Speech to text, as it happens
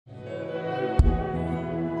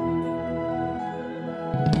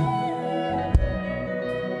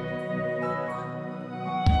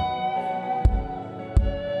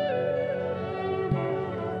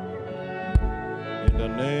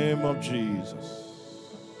Jesus.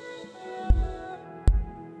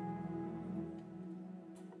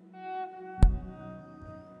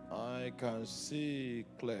 I can see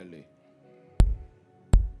clearly.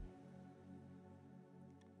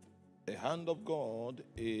 The hand of God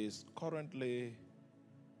is currently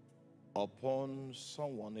upon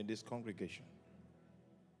someone in this congregation.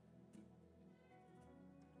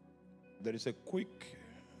 There is a quick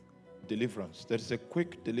deliverance. There is a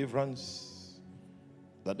quick deliverance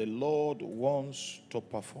that the Lord wants to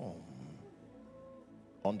perform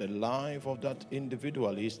on the life of that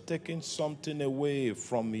individual. He's taking something away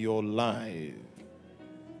from your life.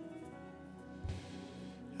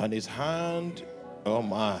 And his hand, oh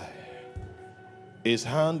my, his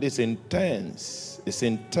hand is intense. It's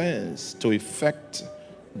intense to effect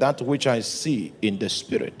that which I see in the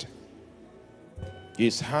spirit.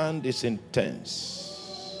 His hand is intense.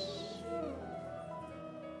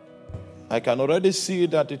 I can already see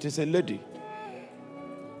that it is a lady.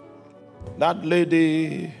 That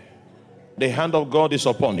lady, the hand of God is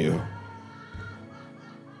upon you.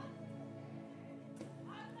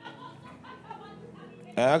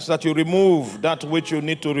 I ask that you remove that which you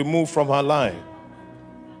need to remove from her life.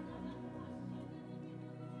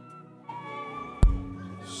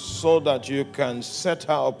 So that you can set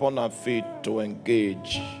her upon her feet to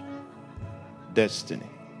engage destiny.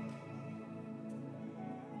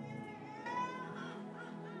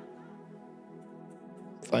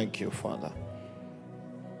 Thank you, Father.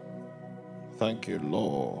 Thank you,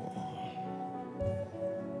 Lord.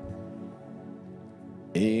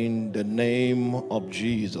 In the name of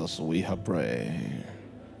Jesus, we have prayed.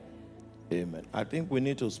 Amen. I think we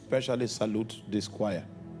need to specially salute this choir.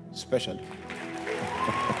 Specially.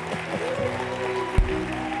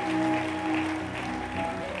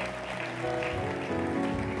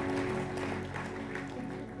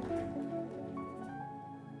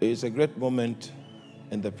 It's a great moment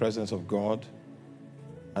in the presence of God,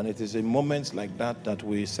 and it is in moments like that that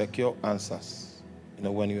we secure answers. You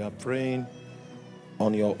know, when you are praying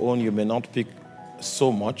on your own, you may not pick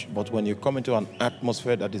so much, but when you come into an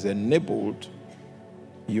atmosphere that is enabled,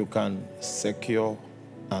 you can secure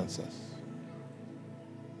answers.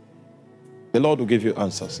 The Lord will give you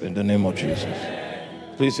answers in the name of Jesus.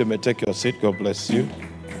 Please, you may take your seat. God bless you.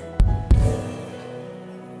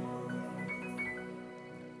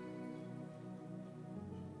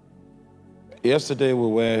 Yesterday, we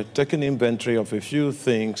were taking inventory of a few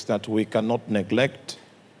things that we cannot neglect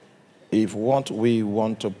if what we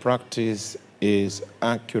want to practice is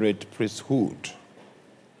accurate priesthood.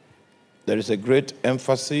 There is a great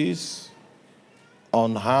emphasis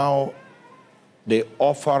on how the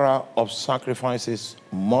offerer of sacrifices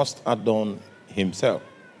must adorn himself.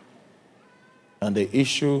 And the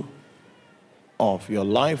issue of your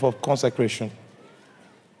life of consecration,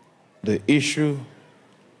 the issue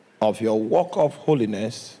of your walk of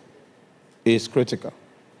holiness is critical.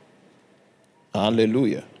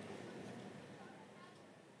 Hallelujah.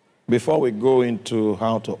 Before we go into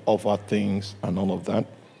how to offer things and all of that,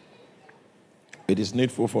 it is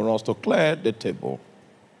needful for us to clear the table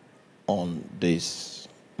on these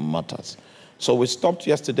matters. So we stopped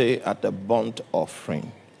yesterday at the burnt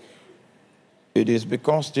offering. It is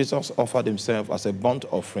because Jesus offered himself as a burnt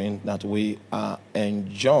offering that we are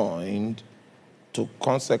enjoined to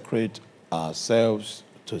consecrate ourselves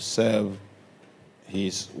to serve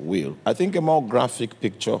his will. I think a more graphic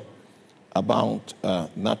picture about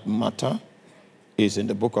that matter is in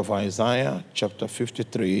the book of Isaiah, chapter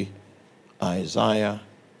 53. Isaiah,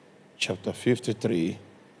 chapter 53.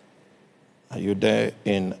 Are you there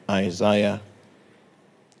in Isaiah,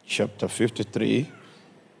 chapter 53?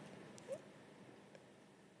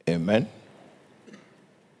 Amen.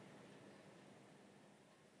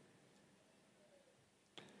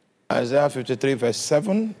 Isaiah 53, verse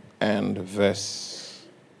 7 and verse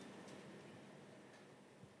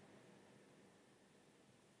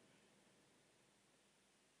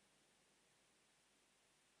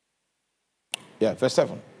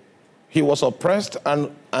 7. He was oppressed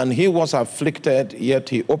and he was afflicted, yet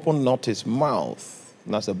he opened not his mouth.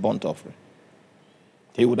 That's a burnt offering.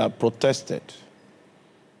 He would have protested.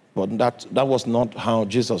 But that was not how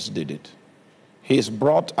Jesus did it. He is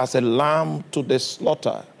brought as a lamb to the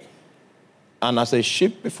slaughter. And as a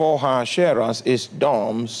sheep before her shearers is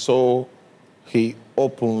dumb, so he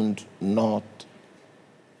opened not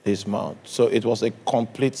his mouth. So it was a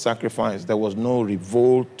complete sacrifice. There was no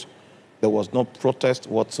revolt. There was no protest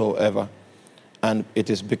whatsoever. And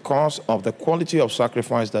it is because of the quality of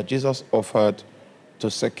sacrifice that Jesus offered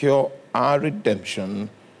to secure our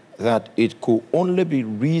redemption that it could only be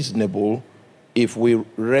reasonable if we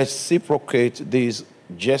reciprocate this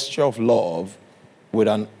gesture of love with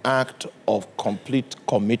an act of complete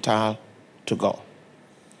committal to God.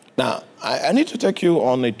 Now, I need to take you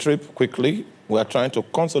on a trip quickly. We are trying to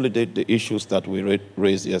consolidate the issues that we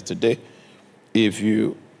raised yesterday. If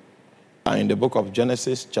you are in the book of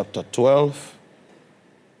Genesis, chapter 12,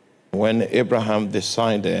 when Abraham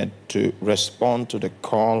decided to respond to the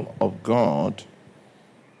call of God,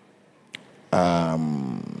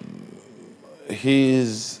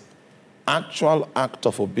 his actual act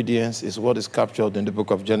of obedience is what is captured in the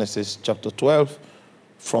book of Genesis, chapter 12,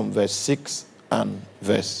 from verse 6 and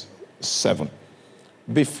verse 7.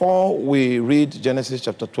 Before we read Genesis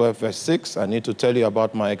chapter 12, verse 6, I need to tell you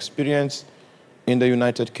about my experience in the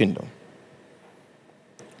United Kingdom.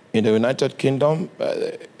 In the United Kingdom,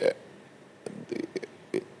 the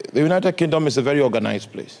United Kingdom is a very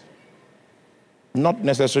organized place. Not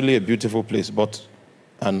necessarily a beautiful place, but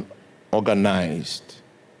an organized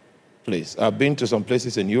place. I've been to some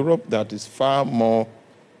places in Europe that is far more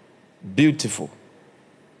beautiful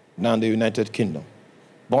than the United Kingdom.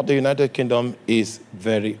 But the United Kingdom is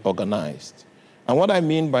very organized. And what I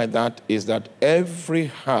mean by that is that every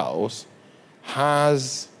house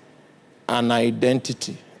has an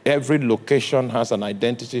identity. Every location has an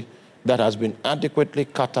identity that has been adequately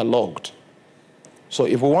cataloged. So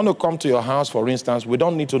if we want to come to your house, for instance, we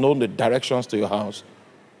don't need to know the directions to your house.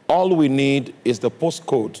 All we need is the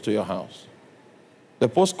postcode to your house. The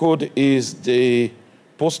postcode is the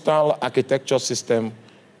postal architecture system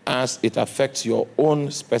as it affects your own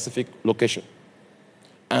specific location.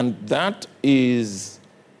 And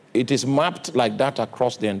it is mapped like that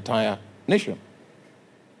across the entire nation.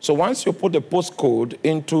 So once you put the postcode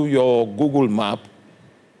into your Google map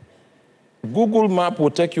will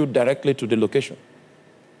take you directly to the location.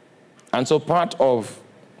 And so part of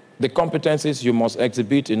the competencies you must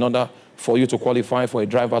exhibit in order for you to qualify for a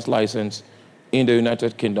driver's license in the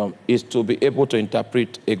United Kingdom is to be able to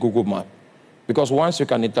interpret a Google map. Because once you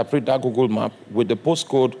can interpret that Google map with the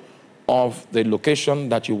postcode of the location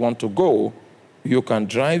that you want to go, you can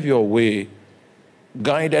drive your way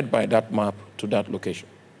guided by that map to that location.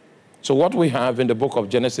 So what we have in the book of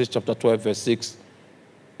Genesis chapter 12, verse 6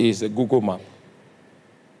 is a Google map.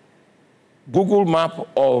 Google map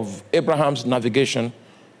of Abraham's navigation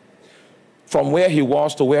from where he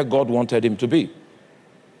was to where God wanted him to be.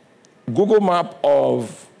 Google map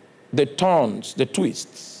of the turns, the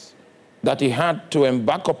twists that he had to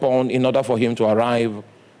embark upon in order for him to arrive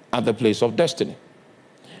at the place of destiny.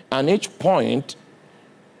 And each point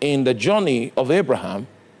in the journey of Abraham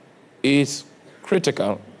is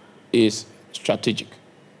critical, is strategic.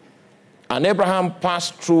 And Abraham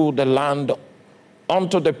passed through the land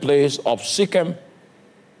onto the place of Shechem,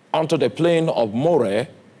 onto the plain of Moreh,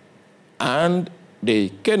 and the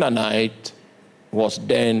Canaanite was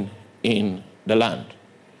then in the land.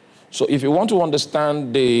 So if you want to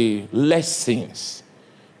understand the lessons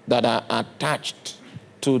that are attached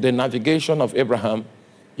to the navigation of Abraham,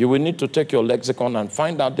 you will need to take your lexicon and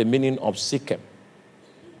find out the meaning of Shechem.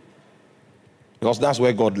 Because that's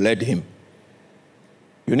where God led him.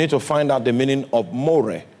 You need to find out the meaning of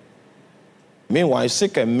Moreh. Meanwhile,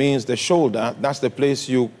 Shechem means the shoulder. That's the place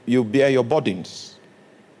you bear your burdens.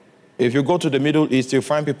 If you go to the Middle East, you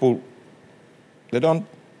find people, they don't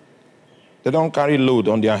carry load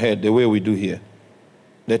on their head the way we do here.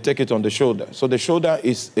 They take it on the shoulder. So the shoulder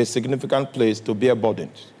is a significant place to bear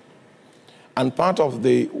burdens. And part of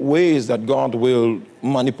the ways that God will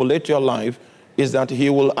manipulate your life is that he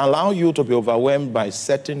will allow you to be overwhelmed by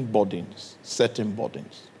certain burdens.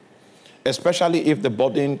 Especially if the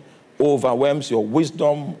burden overwhelms your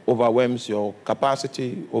wisdom, overwhelms your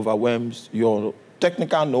capacity, overwhelms your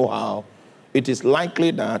technical know-how, it is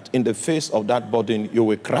likely that in the face of that burden, you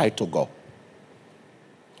will cry to God.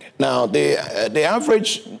 Now, the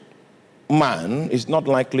average man is not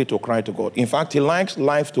likely to cry to God. In fact, he likes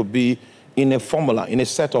life to be in a formula, in a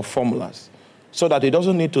set of formulas, so that he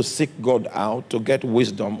doesn't need to seek God out to get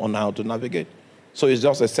wisdom on how to navigate. So it's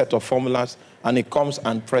just a set of formulas, and he comes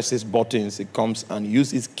and presses buttons. He comes and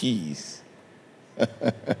uses keys.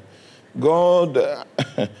 God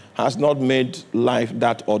has not made life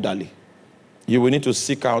that orderly. You will need to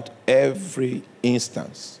seek out every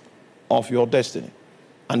instance of your destiny.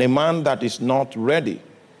 And a man that is not ready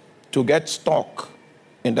to get stuck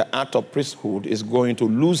in the act of priesthood is going to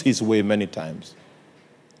lose his way many times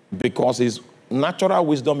because his natural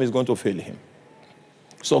wisdom is going to fail him.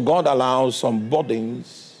 So God allows some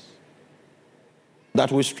burdens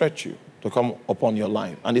that will stretch you to come upon your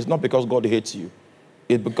life. And it's not because God hates you.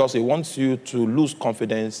 It's because he wants you to lose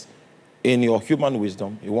confidence in your human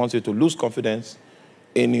wisdom. He wants you to lose confidence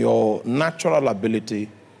in your natural ability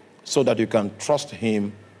so that you can trust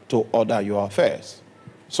him to order your affairs.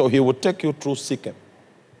 So he will take you through Sikkim.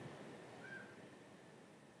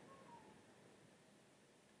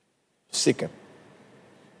 Sikkim.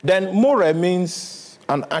 Then More means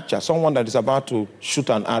an archer, someone that is about to shoot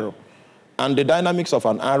an arrow. And the dynamics of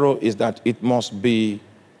an arrow is that it must be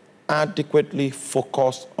adequately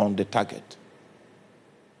focused on the target.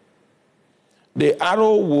 The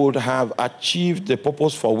arrow would have achieved the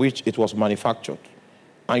purpose for which it was manufactured.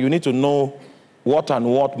 And you need to know what and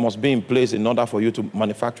what must be in place in order for you to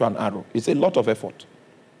manufacture an arrow. It's a lot of effort.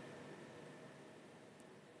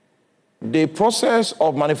 The process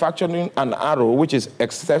of manufacturing an arrow, which is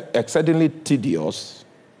exceedingly tedious,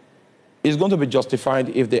 is going to be justified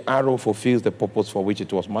if the arrow fulfills the purpose for which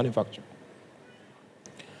it was manufactured.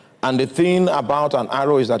 And the thing about an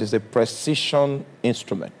arrow is that it's a precision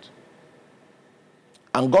instrument.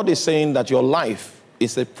 And God is saying that your life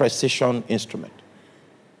is a precision instrument.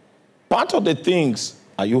 Part of the things,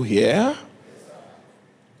 are you here?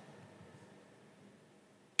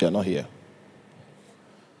 You're not here.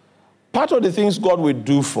 Part of the things God will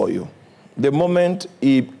do for you, the moment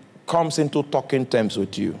he comes into talking terms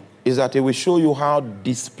with you, is that he will show you how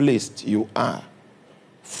displaced you are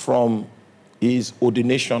from his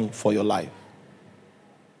ordination for your life.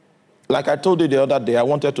 Like I told you the other day, I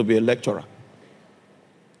wanted to be a lecturer.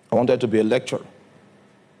 I wanted to be a lecturer.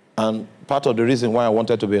 And part of the reason why I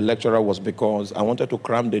wanted to be a lecturer was because I wanted to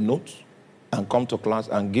cram the notes and come to class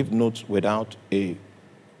and give notes without a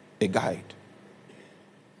guide.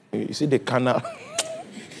 You see the canal?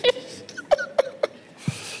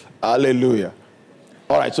 Hallelujah.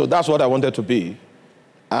 All right, so that's what I wanted to be.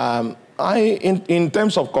 In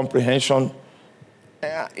terms of comprehension,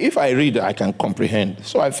 if I read, I can comprehend.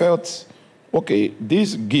 So I felt, okay,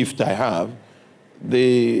 this gift I have,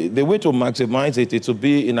 the way to maximize it is to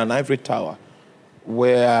be in an ivory tower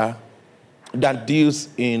where that deals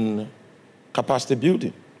in capacity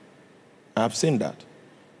building. I've seen that.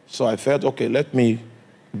 So I felt, okay, let me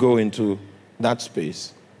go into that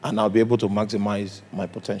space and I'll be able to maximize my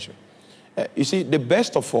potential. You see, the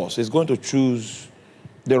best of us is going to choose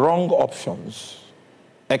the wrong options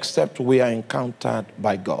except we are encountered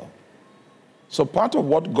by God. So part of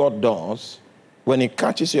what God does when he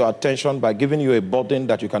catches your attention by giving you a burden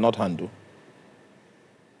that you cannot handle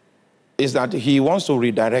is that he wants to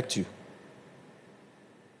redirect you.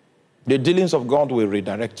 The dealings of God will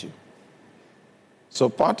redirect you. So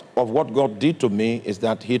part of what God did to me is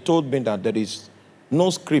that he told me that there is no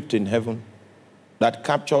script in heaven that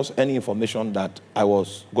captures any information that I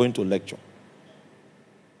was going to lecture.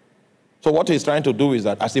 So what he's trying to do is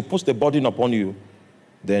that as he puts the burden upon you,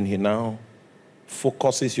 then he now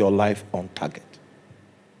focuses your life on target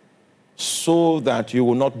so that you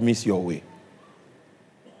will not miss your way.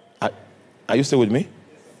 Are you still with me?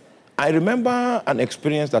 I remember an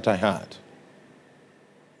experience that I had.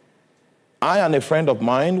 I and a friend of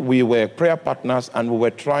mine, we were prayer partners and we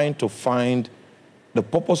were trying to find the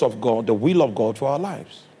purpose of God, the will of God for our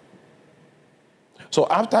lives. So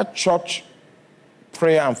after church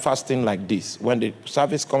prayer and fasting like this, when the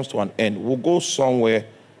service comes to an end, we'll go somewhere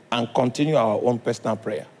and continue our own personal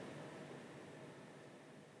prayer.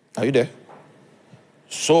 Are you there?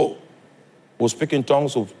 So we'll speak in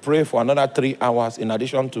tongues, we'll pray for another 3 hours in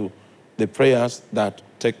addition to the prayers that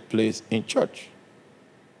take place in church.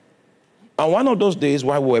 And one of those days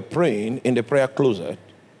while we were praying in the prayer closet,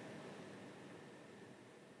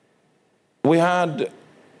 we had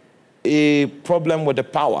a problem with the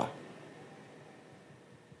power.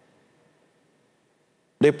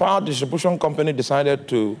 The power distribution company decided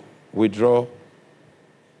to withdraw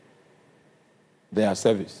their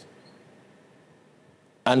service.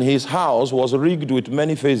 And his house was rigged with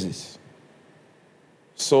many phases.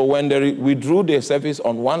 So when they withdrew their service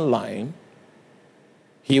on one line,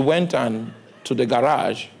 he went to the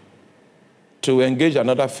garage to engage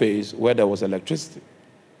another phase where there was electricity.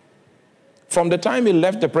 From the time he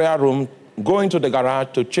left the prayer room, going to the garage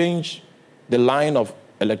to change the line of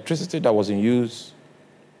electricity that was in use,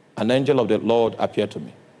 an angel of the Lord appeared to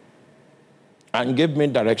me and gave me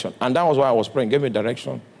direction. And that was why I was praying, gave me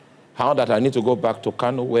direction, how that I need to go back to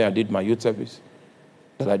Kano where I did my youth service,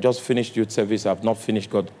 that I just finished youth service, I've not finished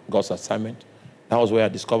God's assignment. That was where I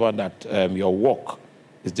discovered that your work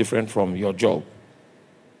is different from your job.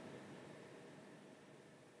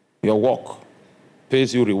 Your work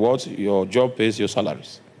pays you rewards, your job pays you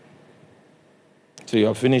salaries. So you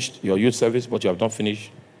have finished your youth service, but you have not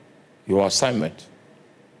finished your assignment.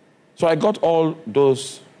 So I got all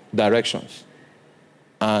those directions.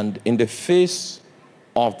 And in the face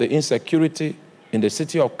of the insecurity in the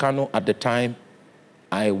city of Kano at the time,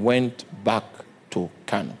 I went back to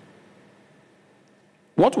Kano.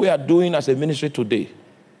 What we are doing as a ministry today,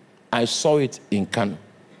 I saw it in Kano,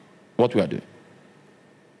 what we are doing.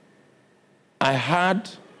 I had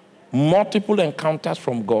multiple encounters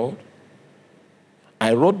from God.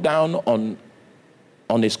 I wrote down on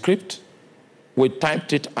a script. We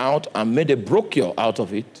typed it out and made a brochure out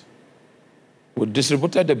of it. We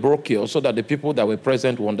distributed the brochure so that the people that were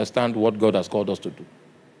present will understand what God has called us to do.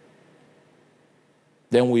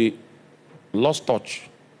 Then we lost touch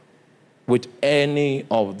with any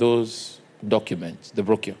of those documents, the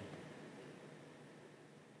brochure.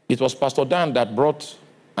 It was Pastor Dan that brought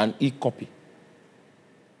an e-copy.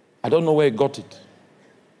 I don't know where he got it.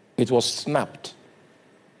 It was snapped.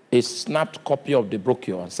 A snapped copy of the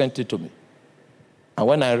brochure and sent it to me. And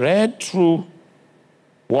when I read through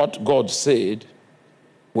what God said,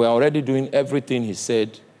 we're already doing everything he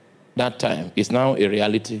said that time. It's now a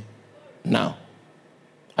reality now.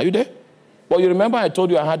 Are you there? But you remember I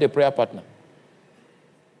told you I had a prayer partner.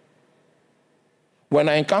 When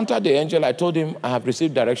I encountered the angel, I told him, I have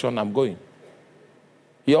received direction, I'm going.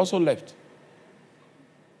 He also left.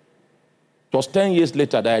 It was 10 years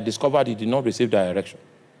later that I discovered he did not receive direction.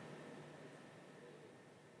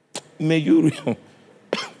 May you...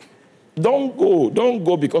 Don't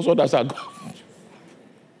go because others are going.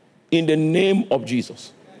 In the name of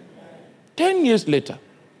Jesus. 10 years later,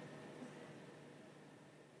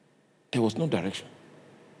 there was no direction.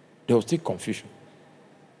 There was still confusion.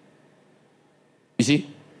 You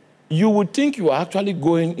see, you would think you are actually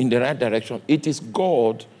going in the right direction. It is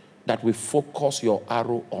God that will focus your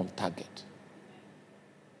arrow on target.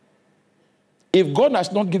 If God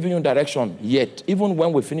has not given you direction yet, even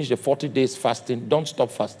when we finish the 40 days fasting, don't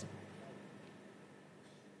stop fasting.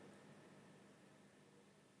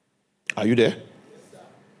 Are you there?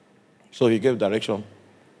 So he gave direction.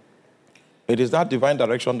 It is that divine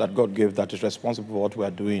direction that God gave that is responsible for what we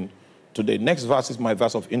are doing today. Next verse is my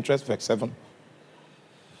verse of interest, verse 7.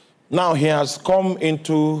 Now he has come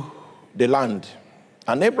into the land.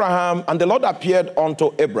 And the Lord appeared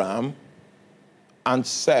unto Abraham and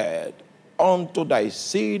said, unto thy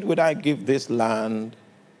seed will I give this land.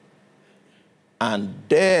 And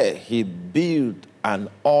there he built an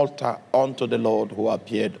altar unto the Lord who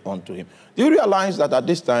appeared unto him. Do you realize that at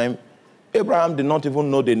this time, Abraham did not even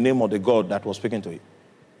know the name of the God that was speaking to him?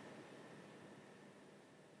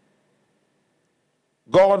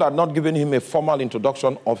 God had not given him a formal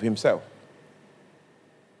introduction of himself.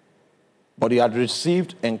 But he had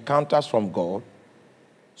received encounters from God,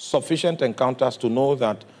 sufficient encounters to know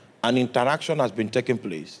that an interaction has been taking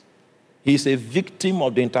place. He's a victim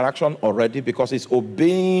of the interaction already because he's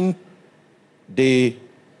obeying the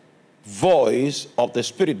voice of the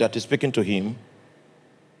Spirit that is speaking to him.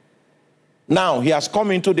 Now he has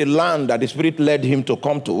come into the land that the Spirit led him to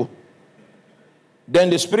come to. Then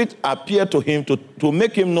the Spirit appeared to him to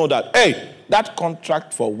make him know that, hey, that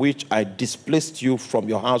contract for which I displaced you from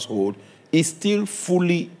your household is still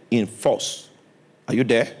fully in force. Are you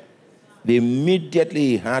there? Immediately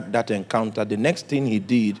he had that encounter, the next thing he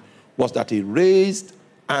did was that he raised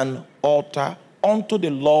an altar unto the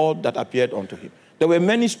Lord that appeared unto him. There were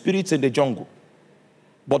many spirits in the jungle,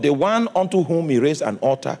 but the one unto whom he raised an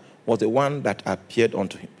altar was the one that appeared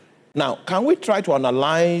unto him. Now, can we try to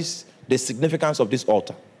analyze the significance of this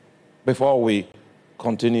altar before we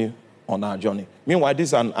continue on our journey? Meanwhile, this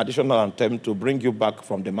is an additional attempt to bring you back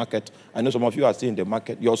from the market. I know some of you are still in the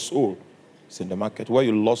market. Your soul is in the market, where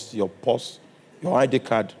you lost your purse, your ID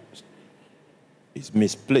card is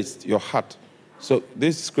misplaced, your heart. So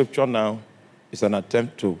this scripture now is an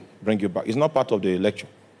attempt to bring you back. It's not part of the lecture.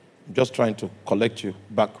 I'm just trying to collect you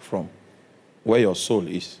back from where your soul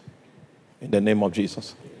is, in the name of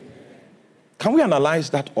Jesus. Can we analyze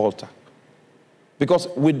that altar? Because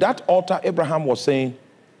with that altar, Abraham was saying,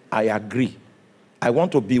 I agree. I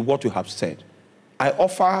want to be what you have said. I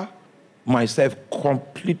offer myself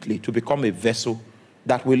completely to become a vessel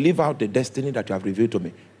that will live out the destiny that you have revealed to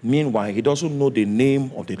me. Meanwhile, he doesn't know the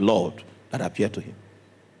name of the Lord that appeared to him.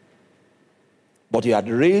 But he had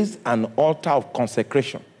raised an altar of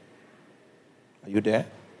consecration. Are you there?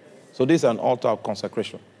 So this is an altar of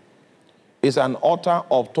consecration. It's an altar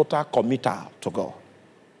of total committal to God.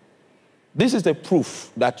 This is the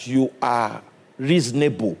proof that you are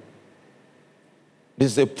reasonable.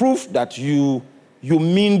 This is a proof that you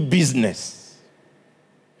mean business.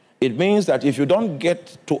 It means that if you don't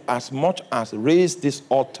get to as much as raise this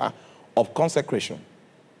altar of consecration,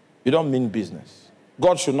 you don't mean business.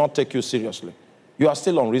 God should not take you seriously. You are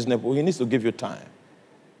still unreasonable. He needs to give you time.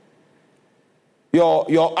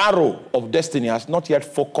 Your arrow of destiny has not yet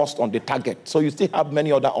focused on the target, so you still have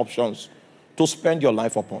many other options to spend your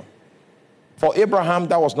life upon. For Abraham,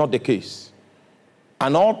 that was not the case.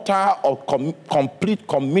 An altar of complete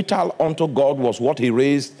committal unto God was what he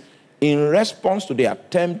raised in response to the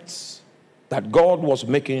attempts that God was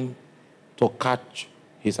making to catch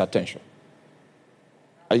his attention.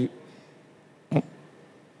 Are you?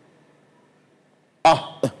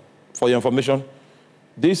 For your information,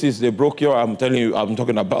 this is the brochure I'm telling you I'm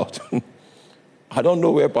talking about. I don't know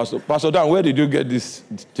where Pastor Dan, where did you get this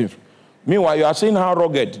thing from? Meanwhile, you are seeing how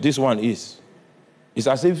rugged this one is. It's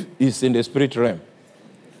as if it's in the spirit realm.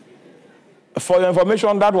 For your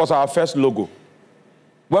information, that was our first logo.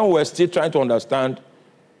 When we were still trying to understand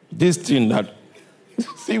this thing that,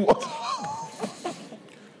 see what?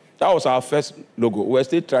 That was our first logo. We were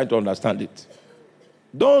still trying to understand it.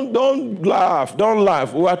 Don't laugh, don't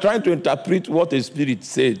laugh. We are trying to interpret what the Spirit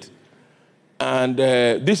said. And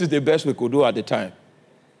this is the best we could do at the time.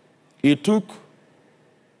 It took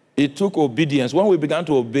obedience. When we began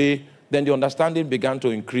to obey, then the understanding began to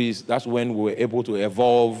increase. That's when we were able to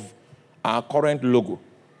evolve our current logo.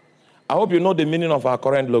 I hope you know the meaning of our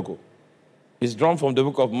current logo. It's drawn from the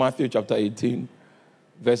book of Matthew chapter 18,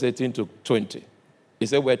 verse 18 to 20. It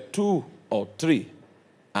said, where 2 or 3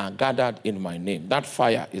 are gathered in my name. That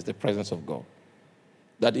fire is the presence of God.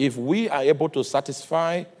 That if we are able to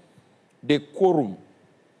satisfy the quorum,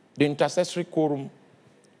 the intercessory quorum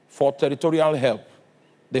for territorial help,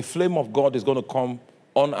 the flame of God is going to come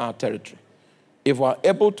on our territory. If we are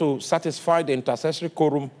able to satisfy the intercessory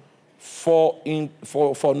quorum for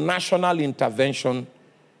national intervention,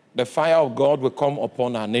 the fire of God will come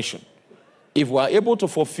upon our nation. If we are able to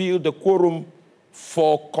fulfill the quorum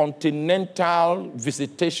for continental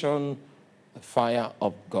visitation, the fire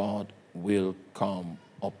of God will come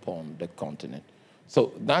upon the continent.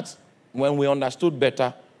 So that's when we understood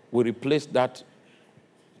better, we replaced that.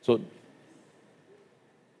 So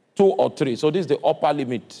 2 or 3. So this is the upper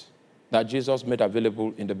limit that Jesus made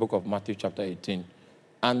available in the book of Matthew chapter 18.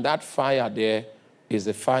 And that fire there is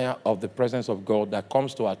the fire of the presence of God that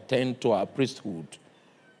comes to attend to our priesthood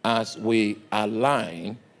as we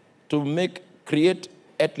align to create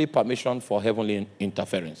earthly permission for heavenly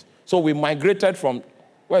interference. So we migrated from,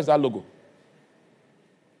 where's that logo?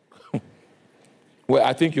 Well,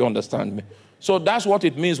 I think you understand me. So that's what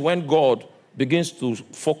it means when God begins to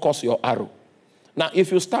focus your arrow. Now,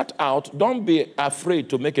 if you start out, don't be afraid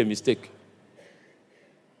to make a mistake.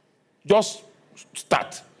 Just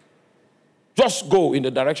start. Just go in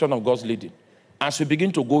the direction of God's leading. As you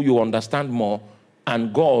begin to go, you understand more,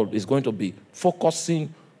 and God is going to be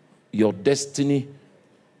focusing your destiny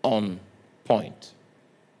on point.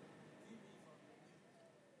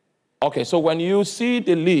 Okay, so when you see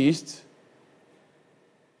the list,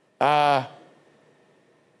 the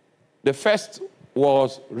first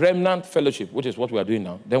was Remnant Fellowship, which is what we are doing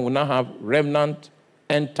now. Then we now have Remnant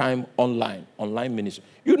End Time Online ministry.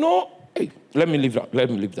 You know, hey, let me leave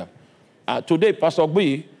that. Today, Pastor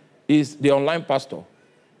Agbike is the online pastor.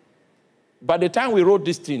 By the time we wrote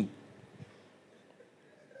this thing,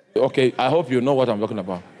 okay, I hope you know what I'm talking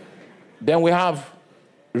about. Then we have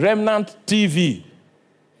Remnant TV.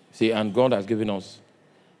 See, and God has given us.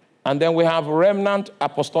 And then we have Remnant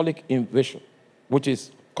Apostolic Invasion, which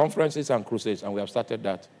is conferences and crusades, and we have started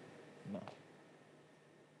that now.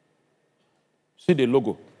 See the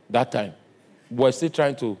logo that time. We're still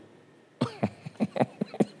trying to.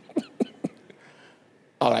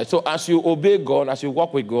 All right, so as you obey God, as you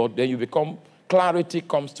walk with God, then you become, clarity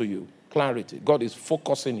comes to you. Clarity. God is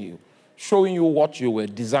focusing you, showing you what you were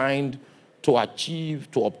designed to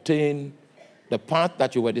achieve, to obtain, the path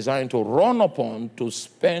that you were designed to run upon, to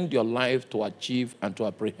spend your life to achieve and to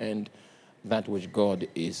apprehend that which God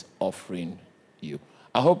is offering you.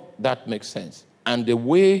 I hope that makes sense. And the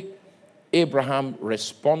way Abraham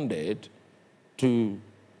responded to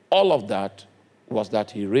all of that was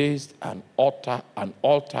that he raised an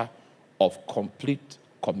altar of complete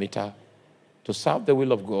committal to serve the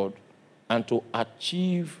will of God and to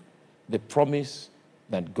achieve the promise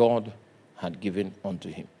that God had given unto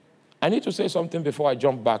him. I need to say something before I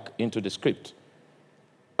jump back into the script.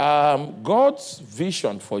 God's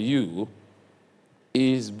vision for you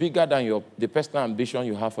is bigger than the personal ambition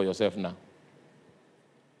you have for yourself now.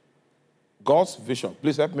 God's vision,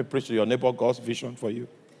 please help me preach to your neighbor, God's vision for you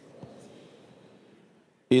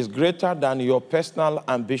is greater than your personal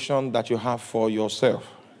ambition that you have for yourself.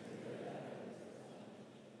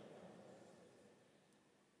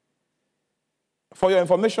 For your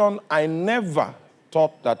information, I never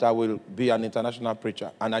thought that I will be an international preacher,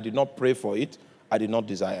 and I did not pray for it. I did not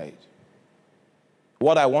desire it.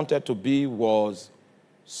 What I wanted to be was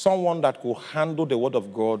someone that could handle the word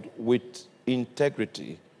of God with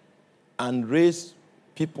integrity and raise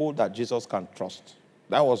people that Jesus can trust.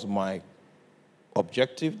 That was my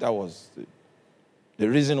objective. That was the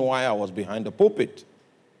reason why I was behind the pulpit.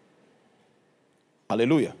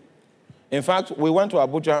 Hallelujah. In fact, we went to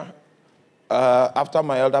Abuja after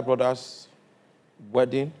my elder brother's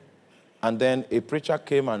wedding, and then a preacher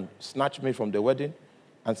came and snatched me from the wedding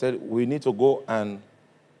and said, we need to go and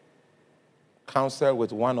counsel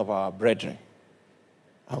with one of our brethren.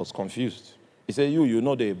 I was confused. He said, you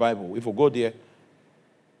know the Bible. If we go there,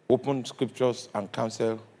 open scriptures and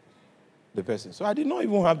counsel the person. So I did not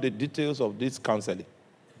even have the details of this counseling.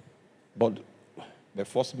 But they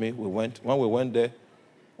forced me. We went. When we went there,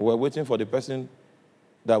 we were waiting for the person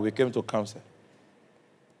that we came to counsel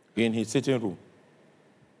in his sitting room.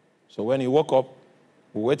 So when he woke up,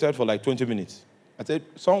 we waited for like 20 minutes. I said,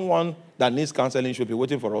 someone that needs counseling should be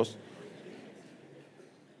waiting for us.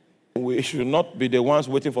 We should not be the ones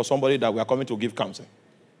waiting for somebody that we are coming to give counsel.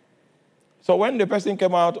 So when the person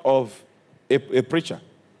came out of a preacher,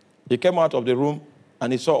 he came out of the room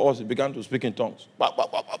and he saw us, he began to speak in tongues.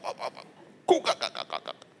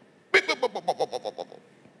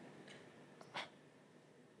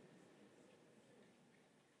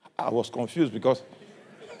 I was confused because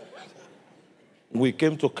we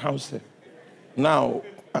came to counsel. Now,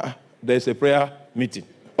 there's a prayer meeting.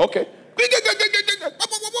 Okay.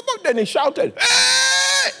 Then he shouted,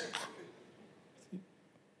 hey!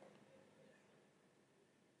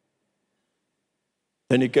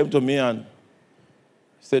 Then he came to me and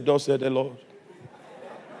said, thus said the Lord.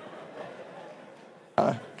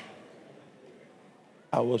 I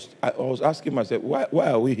was asking myself,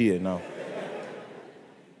 why are we here now?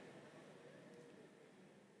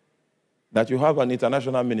 That you have an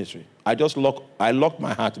international ministry. I locked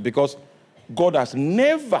my heart because God has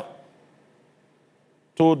never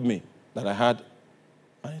told me that I had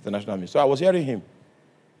an international ministry. So I was hearing him.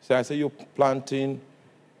 So I said, you're planting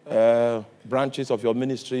branches of your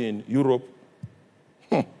ministry in Europe.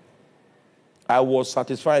 I was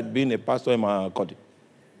satisfied being a pastor in my country.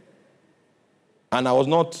 And I was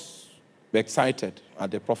not excited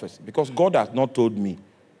at the prophecy because God has not told me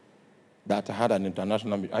that I had an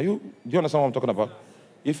international ministry. Do you understand what I'm talking about?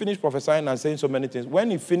 He finished prophesying and saying so many things.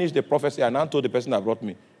 When he finished the prophecy, I now told the person that brought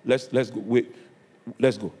me, let's go.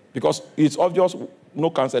 Let's go. Because it's obvious,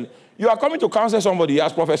 no counseling. You are coming to counsel somebody, he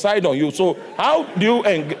has prophesied on you. So how do you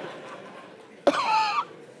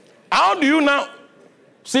how do you now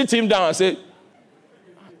sit him down and say,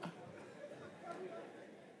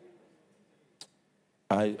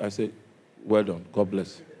 I said, well done, God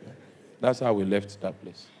bless. That's how we left that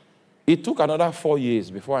place. It took another 4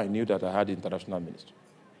 years before I knew that I had international ministry.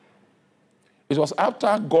 It was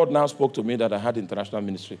after God now spoke to me that I had international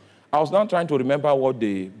ministry. I was now trying to remember what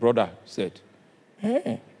the brother said.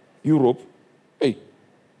 Hey, Europe, hey.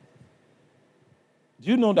 Do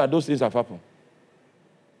you know that those things have happened?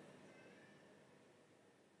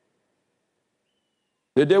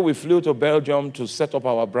 The day we flew to Belgium to set up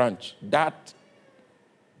our branch, that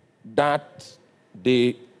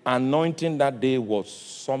the anointing that day was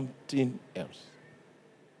something else.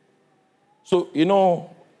 So, you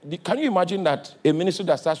know, can you imagine that a ministry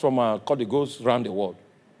that starts from Akode goes around the world?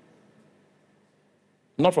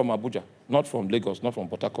 Not from Abuja, not from Lagos, not from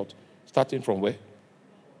Port Harcourt. Starting from where?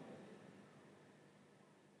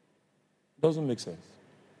 Doesn't make sense.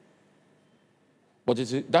 But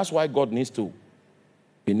that's why God needs to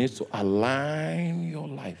align your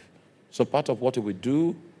life. So part of what he will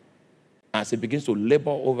do as he begins to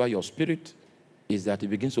labor over your spirit is that he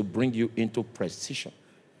begins to bring you into precision.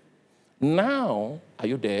 Now, are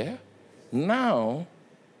you there? Now,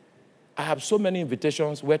 I have so many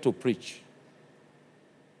invitations where to preach.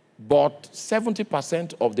 But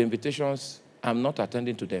 70% of the invitations, I'm not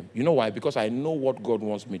attending to them. You know why? Because I know what God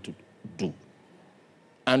wants me to do.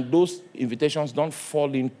 And those invitations don't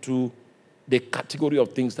fall into the category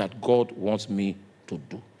of things that God wants me to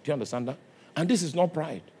do. Do you understand that? And this is not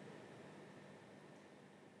pride.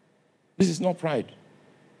 This is not pride.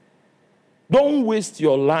 Don't waste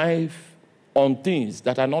your life on things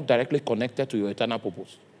that are not directly connected to your eternal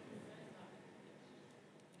purpose.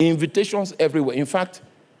 Invitations everywhere. In fact,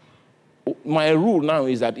 my rule now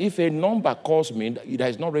is that if a number calls me that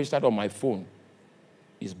is not registered on my phone,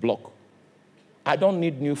 it's blocked. I don't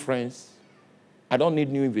need new friends. I don't need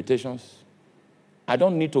new invitations. I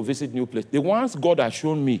don't need to visit new places. The ones God has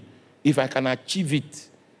shown me, if I can achieve it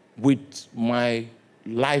with my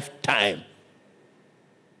lifetime,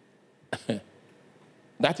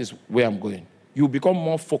 that is where I'm going. You become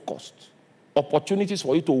more focused. Opportunities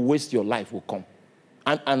for you to waste your life will come.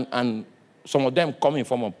 And some of them come in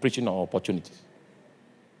form of preaching or opportunities.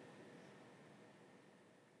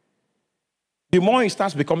 The more it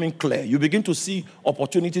starts becoming clear, you begin to see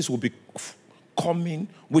opportunities will be coming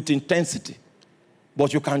with intensity.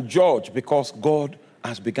 But you can judge because God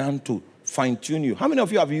has begun to fine-tune you. How many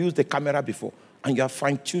of you have used the camera before and you are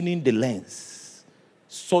fine-tuning the lens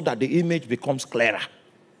so that the image becomes clearer?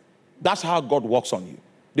 That's how God works on you.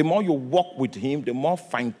 The more you walk with him, the more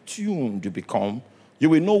fine-tuned you become. You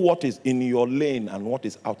will know what is in your lane and what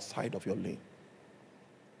is outside of your lane.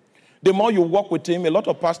 The more you walk with him, a lot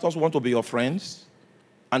of pastors want to be your friends,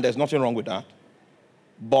 and there's nothing wrong with that.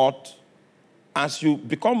 But as you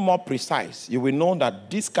become more precise, you will know that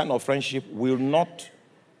this kind of friendship will not,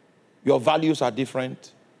 your values are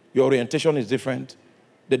different, your orientation is different,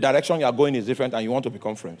 the direction you are going is different, and you want to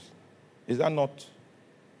become friends. Is that not?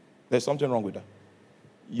 There's something wrong with that.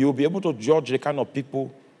 You'll be able to judge the kind of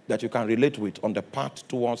people that you can relate with on the path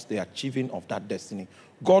towards the achieving of that destiny.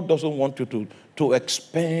 God doesn't want you to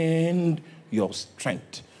expand your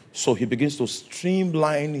strength. So he begins to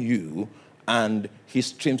streamline you, and he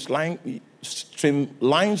streamlines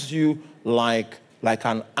you like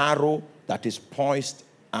an arrow that is poised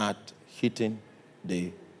at hitting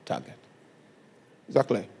the target. Is that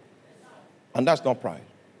clear? And that's not pride.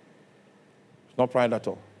 It's not pride at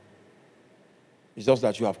all. It's just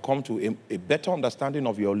that you have come to a better understanding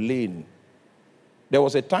of your lane. There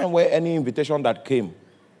was a time where any invitation that came,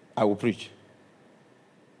 I will preach.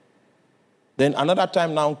 Then another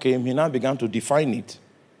time now came, he now began to define it.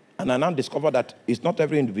 And I now discovered that it's not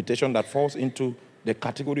every invitation that falls into the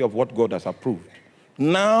category of what God has approved.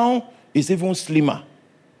 Now it's even slimmer.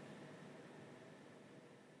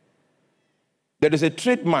 There is a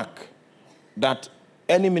trademark that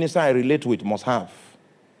any minister I relate with must have.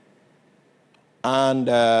 And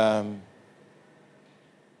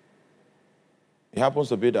it happens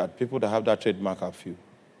to be that people that have that trademark are few.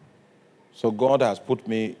 So God has put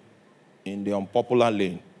me in the unpopular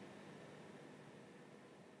lane.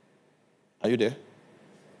 Are you there?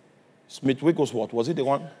 Smith Wigglesworth, was it the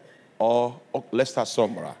one? Or Lester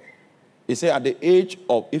Sumrall? He said at the age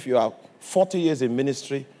of, if you are 40 years in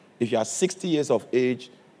ministry, if you are 60 years of age,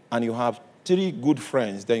 and you have 3 good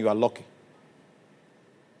friends, then you are lucky.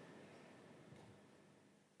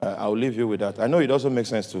 I'll leave you with that. I know it doesn't make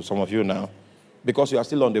sense to some of you now, because you are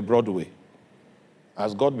still on the Broadway.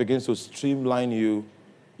 As God begins to streamline you,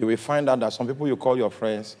 you will find out that some people you call your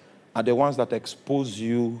friends are the ones that expose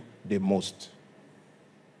you the most.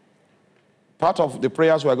 Part of the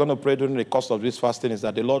prayers we are going to pray during the course of this fasting is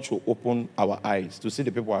that the Lord should open our eyes to see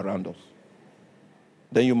the people around us.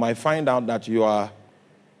 Then you might find out that you are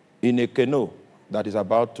in a canoe that is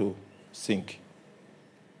about to sink.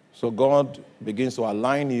 So God begins to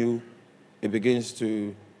align you. He begins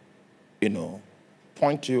to,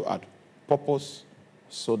 point you at purpose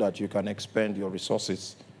so that you can expend your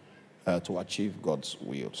resources to achieve God's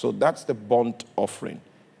will. So that's the burnt offering.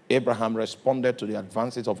 Abraham responded to the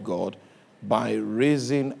advances of God by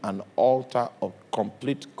raising an altar of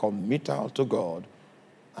complete committal to God.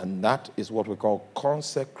 And that is what we call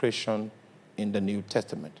consecration in the New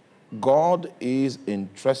Testament. God is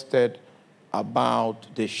interested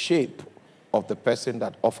about the shape of the person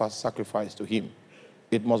that offers sacrifice to him.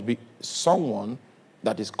 It must be someone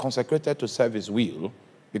that is consecrated to serve his will,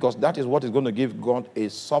 because that is what is going to give God a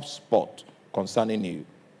soft spot concerning you.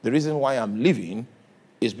 The reason why I'm living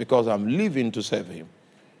is because I'm living to serve him.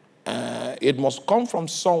 It must come from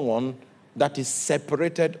someone that is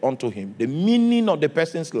separated unto him. The meaning of the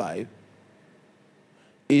person's life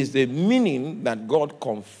is the meaning that God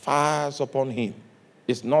confers upon him.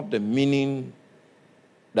 It's not the meaning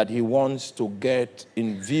that he wants to get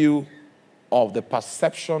in view of the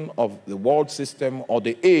perception of the world system or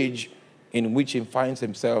the age in which he finds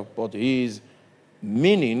himself, but his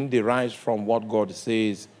meaning derives from what God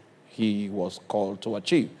says he was called to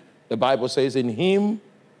achieve. The Bible says, in him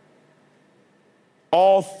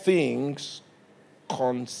all things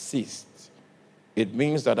consist. It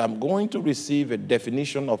means that I'm going to receive a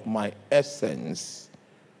definition of my essence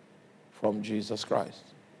from Jesus Christ.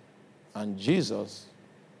 And Jesus,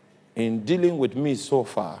 in dealing with me so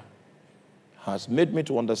far, has made me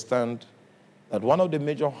to understand that one of the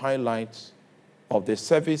major highlights of the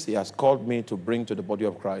service he has called me to bring to the body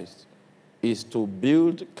of Christ is to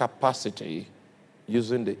build capacity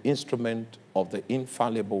using the instrument of the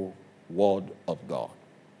infallible Word of God.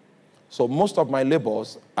 So most of my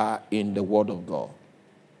labors are in the Word of God.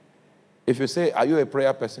 If you say, are you a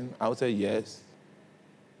prayer person? I would say yes.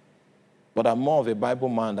 But I'm more of a Bible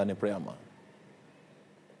man than a prayer man.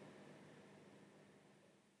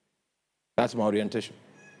 That's my orientation.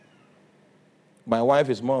 My wife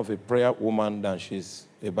is more of a prayer woman than she's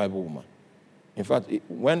a Bible woman. In fact,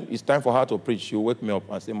 when it's time for her to preach, she'll wake me up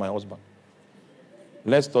and say, my husband,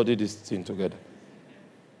 let's study this thing together.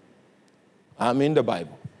 I'm in the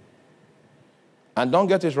Bible. And don't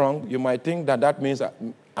get it wrong. You might think that that means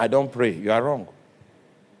I don't pray. You are wrong.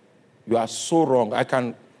 You are so wrong. I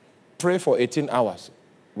can pray for 18 hours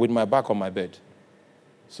with my back on my bed.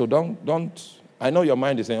 So don't. I know your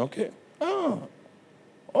mind is saying, okay,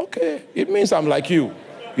 okay. It means I'm like you.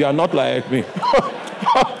 You are not like me.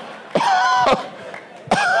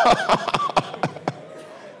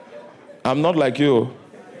 I'm not like you.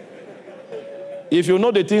 If you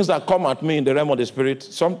know the things that come at me in the realm of the spirit,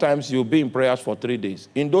 sometimes you'll be in prayers for 3 days.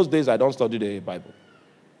 In those days, I don't study the Bible.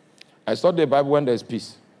 I study the Bible when there's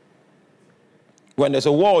peace. When there's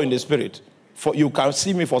a war in the spirit, you can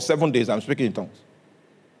see me for 7 days, I'm speaking in tongues.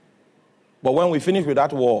 But when we finish with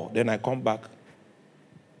that war, then I come back.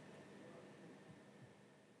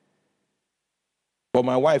 For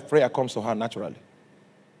my wife, prayer comes to her naturally.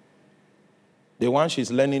 The one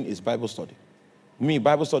she's learning is Bible study. Me,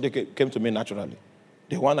 Bible study came to me naturally.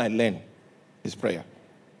 The one I learn is prayer.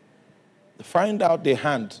 Find out the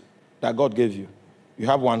hand that God gave you. You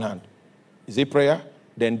have one hand. Is it prayer?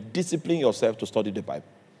 Then discipline yourself to study the Bible.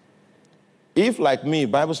 If, like me,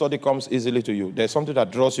 Bible study comes easily to you, there's something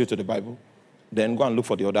that draws you to the Bible, then go and look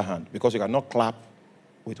for the other hand, because you cannot clap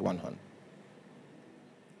with one hand.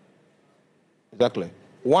 Exactly.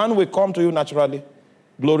 One will come to you naturally.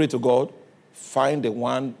 Glory to God. Find the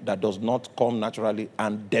one that does not come naturally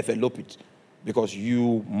and develop it, because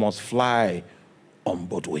you must fly on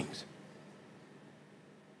both wings.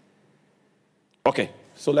 Okay,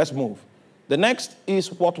 so let's move. The next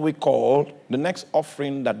is what we call the next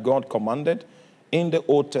offering that God commanded in the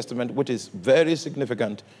Old Testament, which is very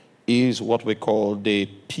significant, is what we call the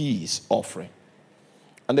peace offering.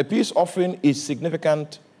 And the peace offering is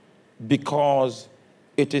significant because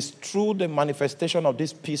it is through the manifestation of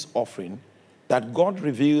this peace offering that God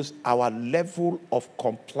reveals our level of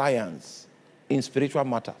compliance in spiritual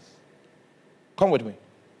matters. Come with me.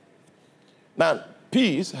 Now,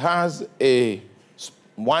 peace has a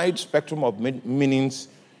wide spectrum of meanings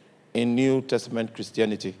in New Testament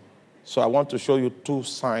Christianity. So I want to show you two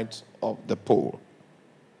sides of the pole.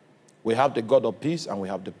 We have the God of peace and we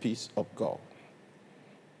have the peace of God.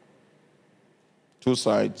 Two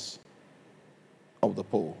sides of the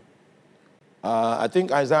pole. I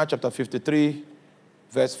think Isaiah chapter 53,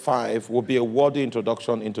 verse 5 will be a wordy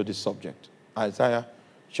introduction into this subject. Isaiah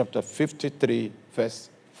chapter 53,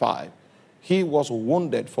 verse 5. He was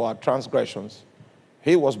wounded for our transgressions.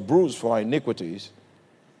 He was bruised for our iniquities.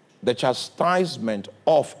 The chastisement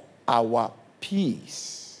of our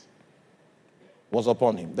peace was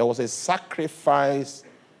upon him. There was a sacrifice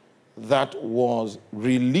that was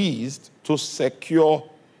released to secure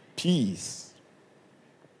peace.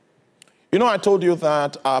 You know, I told you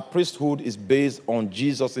that our priesthood is based on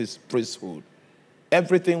Jesus' priesthood.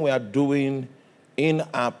 Everything we are doing in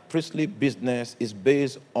our priestly business is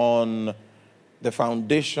based on the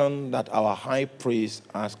foundation that our high priest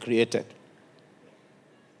has created.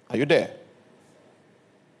 Are you there?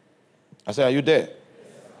 I say, are you there?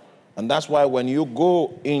 And that's why when you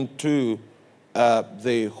go into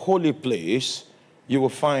the holy place, you will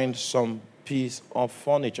find some piece of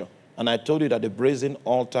furniture. And I told you that the brazen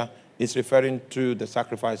altar is referring to the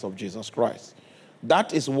sacrifice of Jesus Christ.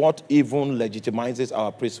 That is what even legitimizes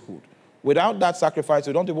our priesthood. Without that sacrifice,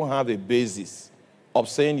 you don't even have a basis of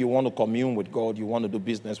saying you want to commune with God, you want to do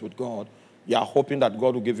business with God. You are hoping that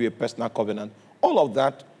God will give you a personal covenant. All of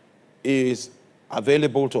that is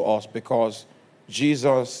available to us because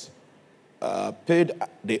Jesus paid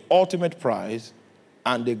the ultimate price,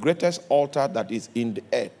 and the greatest altar that is in the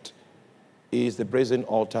earth is the brazen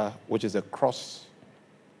altar, which is the cross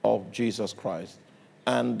of Jesus Christ.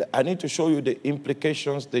 And I need to show you the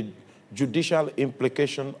implications, the judicial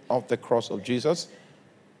implication of the cross of Jesus.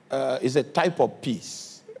 Is a type of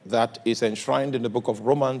peace that is enshrined in the book of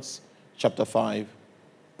Romans chapter 5,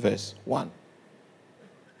 verse 1.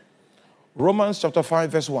 Romans chapter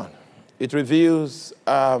 5, verse 1. It reveals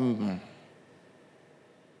a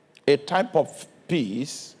type of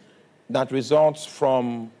peace that results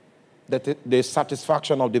from the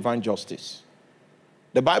satisfaction of divine justice.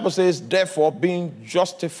 The Bible says, therefore, being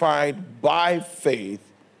justified by faith.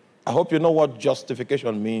 I hope you know what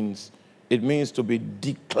justification means. It means to be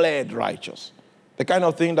declared righteous. The kind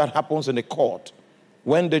of thing that happens in a court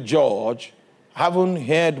when the judge, having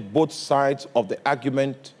heard both sides of the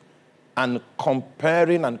argument and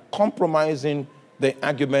comparing and compromising the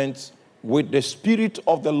arguments with the spirit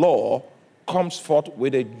of the law, comes forth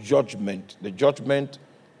with a judgment. The judgment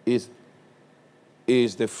is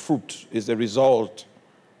the fruit, is the result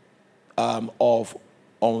of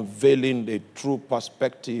unveiling the true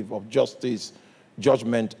perspective of justice,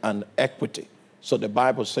 judgment, and equity. So the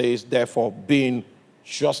Bible says, therefore, being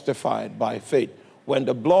justified by faith. When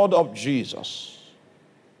the blood of Jesus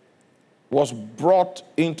was brought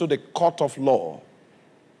into the court of law,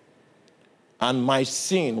 and my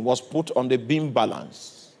sin was put on the beam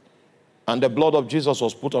balance, and the blood of Jesus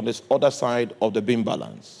was put on this other side of the beam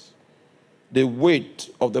balance, the weight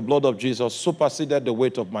of the blood of Jesus superseded the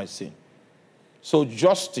weight of my sin. So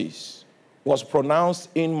justice was pronounced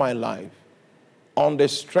in my life on the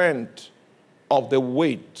strength of the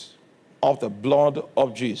weight of the blood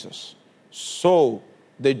of Jesus. So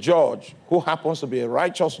the judge, who happens to be a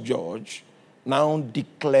righteous judge, now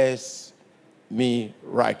declares me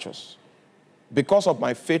righteous. Because of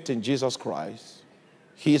my faith in Jesus Christ,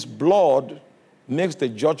 his blood makes the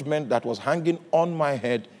judgment that was hanging on my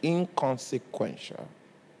head inconsequential.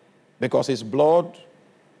 Because his blood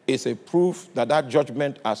is a proof that that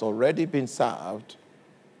judgment has already been served,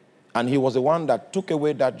 and he was the one that took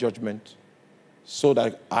away that judgment so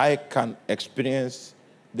that I can experience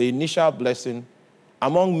the initial blessing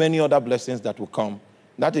among many other blessings that will come.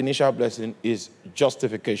 That initial blessing is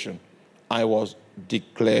justification. I was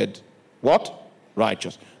declared what?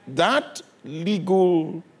 Righteous. That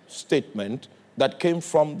legal statement that came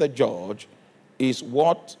from the judge is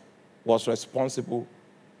what was responsible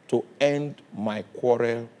to end my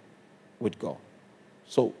quarrel with God.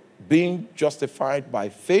 So, being justified by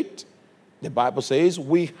faith, the Bible says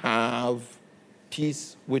we have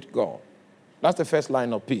peace with God. That's the first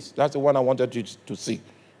line of peace. That's the one I wanted you to see.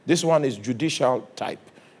 This one is judicial type.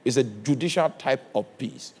 It's a judicial type of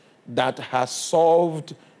peace that has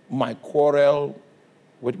solved my quarrel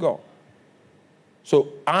with God. So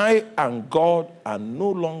I and God are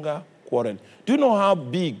no longer quarreling. Do you know how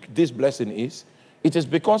big this blessing is? It is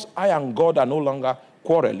because I and God are no longer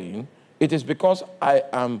quarreling. It is because I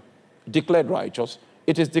am declared righteous.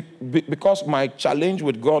 It is because my challenge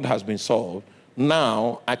with God has been solved.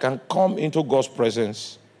 Now I can come into God's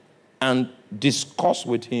presence and discuss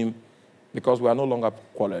with him because we are no longer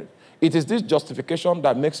quarreling. It is this justification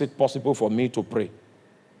that makes it possible for me to pray.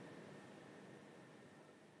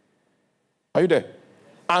 Are you there?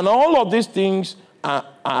 And all of these things are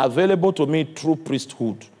available to me through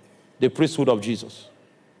priesthood, the priesthood of Jesus.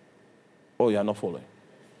 Oh, you are not following.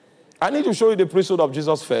 I need to show you the priesthood of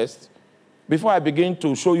Jesus first before I begin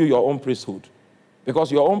to show you your own priesthood.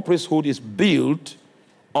 Because your own priesthood is built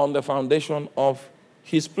on the foundation of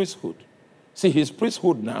his priesthood. See, his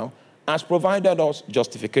priesthood now has provided us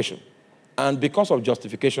justification. And because of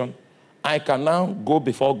justification, I can now go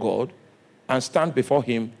before God and stand before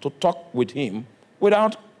him to talk with him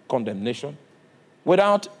without condemnation,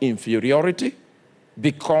 without inferiority,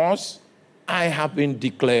 because I have been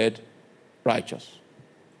declared righteous.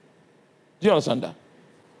 Do you understand that?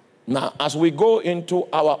 Now, as we go into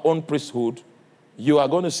our own priesthood, you are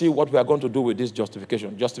going to see what we are going to do with this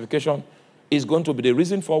justification. Justification is going to be the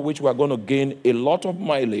reason for which we are going to gain a lot of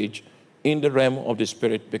mileage in the realm of the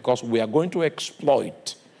Spirit, because we are going to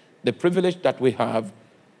exploit the privilege that we have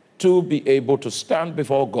to be able to stand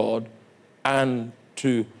before God and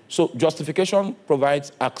to... So justification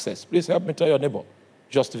provides access. Please help me tell your neighbor.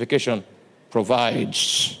 Justification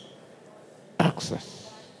provides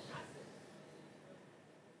access.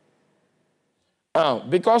 Now,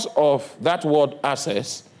 because of that word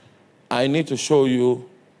access, I need to show you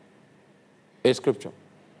a scripture.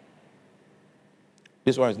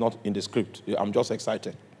 This one is not in the script. I'm just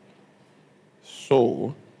excited.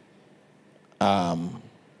 So, let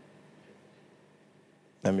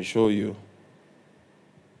me show you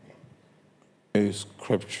a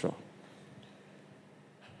scripture.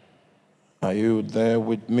 Are you there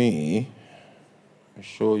with me? I'll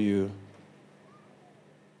show you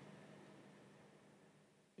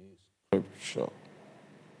a scripture.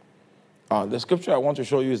 The scripture I want to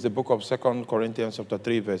show you is the book of 2 Corinthians chapter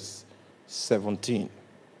 3, verse 17.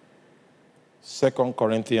 2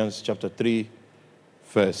 Corinthians chapter 3,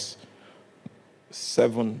 verse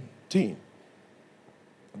 17.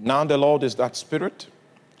 Now the Lord is that Spirit,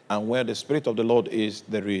 and where the Spirit of the Lord is,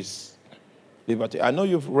 there is liberty. I know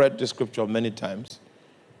you've read the scripture many times,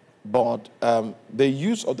 but the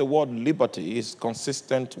use of the word liberty is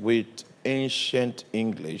consistent with ancient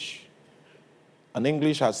English. And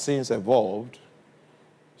English has since evolved.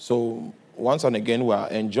 So once and again, we are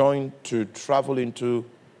enjoined to travel into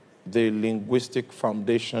the linguistic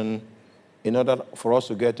foundation in order for us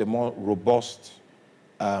to get a more robust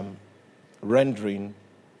rendering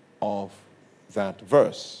of that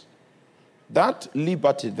verse. That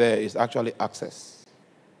liberty there is actually access.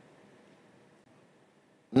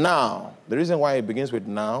 Now, the reason why it begins with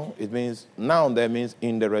now, it means now there means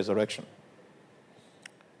in the resurrection.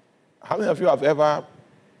 How many of you have ever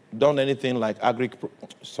done anything like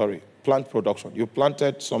plant production. You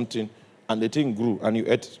planted something and the thing grew and you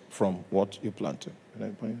ate from what you planted?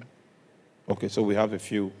 Okay, so we have a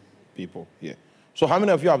few people here. So how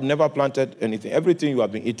many of you have never planted anything? Everything you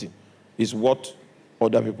have been eating is what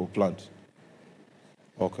other people plant.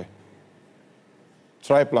 Okay.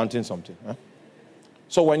 Try planting something. Huh?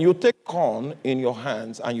 So when you take corn in your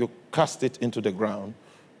hands and you cast it into the ground,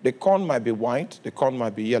 the corn might be white, the corn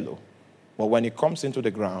might be yellow. But when it comes into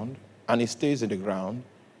the ground and it stays in the ground,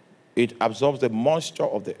 it absorbs the moisture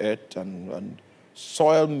of the earth and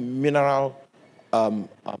soil mineral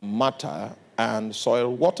matter and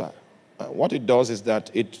soil water. What it does is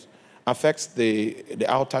that it affects the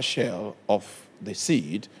outer shell of the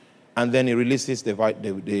seed, and then it releases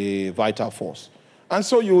the vital force. And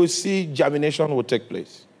so you will see germination will take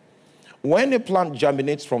place. When a plant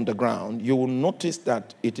germinates from the ground, you will notice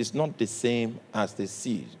that it is not the same as the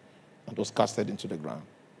seed that was casted into the ground.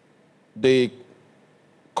 The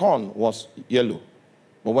corn was yellow,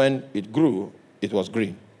 but when it grew, it was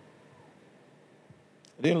green.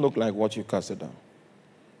 It didn't look like what you casted down.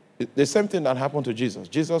 The same thing that happened to Jesus.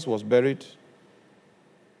 Jesus was buried,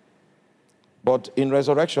 but in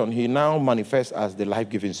resurrection, he now manifests as the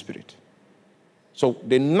life-giving spirit. So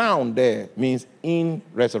the noun there means in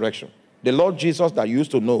resurrection. The Lord Jesus that you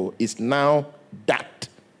used to know is now that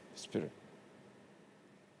spirit.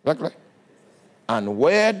 Exactly. And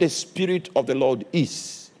where the spirit of the Lord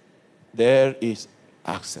is, there is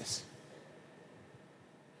access.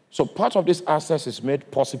 So part of this access is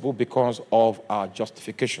made possible because of our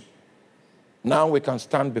justification. Now we can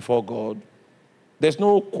stand before God. There's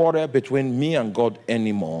no quarrel between me and God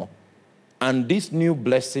anymore. And this new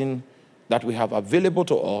blessing that we have available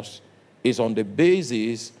to us is on the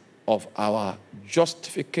basis of our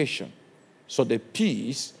justification. So the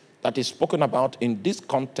peace that is spoken about in this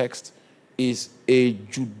context is a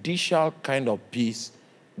judicial kind of peace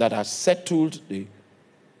that has settled the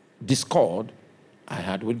discord I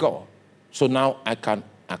had with God. So now I can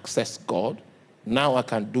access God. Now I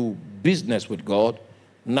can do business with God.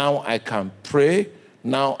 Now I can pray.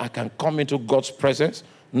 Now I can come into God's presence.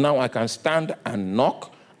 Now I can stand and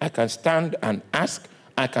knock. I can stand and ask.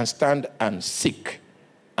 I can stand and seek.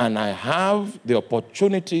 And I have the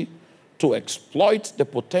opportunity to exploit the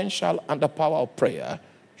potential and the power of prayer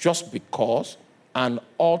just because an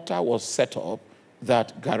altar was set up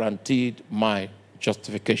that guaranteed my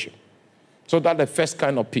justification. So that's the first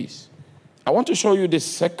kind of peace. I want to show you the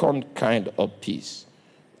second kind of peace.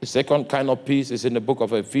 The second kind of peace is in the book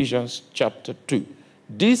of Ephesians chapter 2.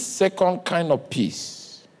 This second kind of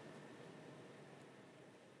peace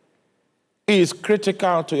is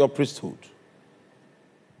critical to your priesthood.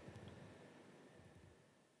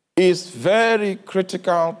 It's very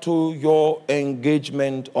critical to your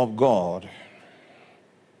engagement of God.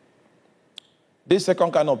 This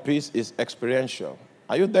second kind of peace is experiential.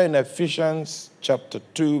 Are you there in Ephesians chapter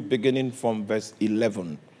 2, beginning from verse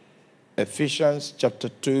 11? Ephesians chapter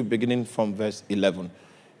 2, beginning from verse 11.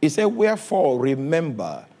 He said, wherefore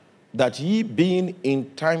remember that ye being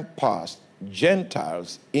in time past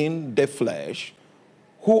Gentiles in the flesh,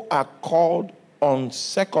 who are called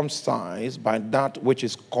uncircumcised by that which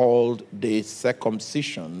is called the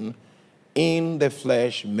circumcision in the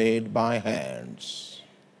flesh made by hands,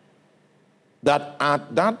 that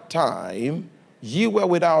at that time ye were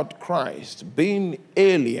without Christ, being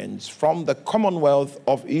aliens from the commonwealth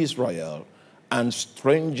of Israel and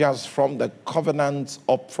strangers from the covenants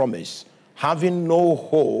of promise, having no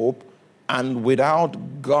hope and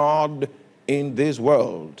without God in this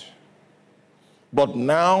world. But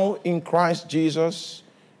now in Christ Jesus,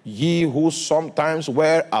 ye who sometimes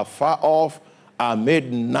were afar off are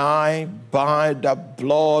made nigh by the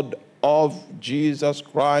blood of Jesus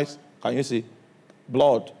Christ. Can you see?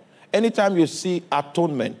 Blood. Anytime you see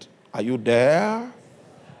atonement, are you there?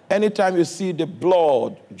 Anytime you see the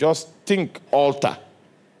blood, just think altar.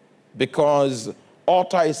 Because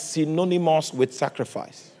altar is synonymous with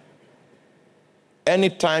sacrifice.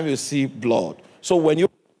 Anytime you see blood. So when you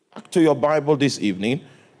back to your Bible this evening,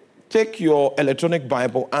 take your electronic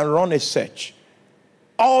Bible and run a search.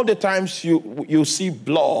 All the times you see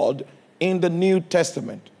blood in the New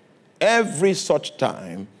Testament, every such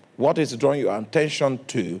time, what is drawing your attention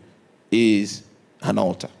to is an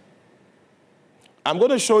altar. I'm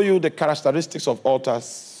going to show you the characteristics of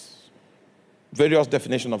altars, various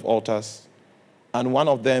definitions of altars, and one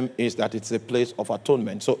of them is that it's a place of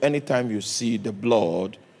atonement. So anytime you see the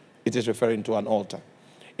blood, it is referring to an altar.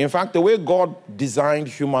 In fact, the way God designed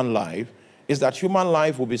human life is that human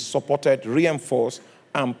life will be supported, reinforced,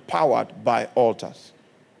 and powered by altars.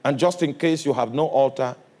 And just in case you have no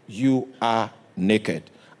altar, you are naked.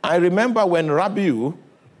 I remember when Rabiu,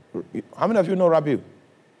 how many of you know Rabiu?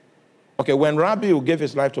 Okay, when Rabiu gave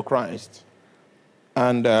his life to Christ,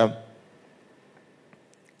 and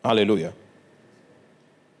hallelujah.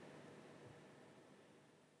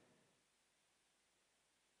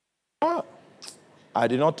 I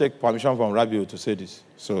did not take permission from Rabiu to say this,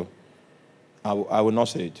 so I will not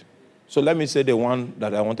say it. So let me say the one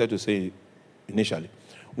that I wanted to say initially.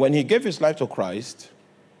 When he gave his life to Christ,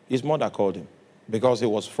 his mother called him because he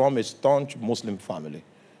was from a staunch Muslim family.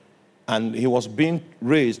 And he was being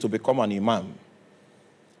raised to become an imam.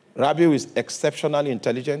 Rabiu is exceptionally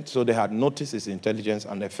intelligent, so they had noticed his intelligence,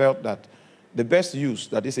 and they felt that the best use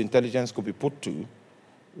that this intelligence could be put to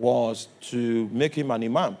was to make him an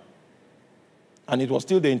imam. And it was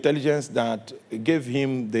still the intelligence that gave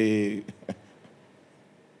him the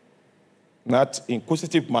that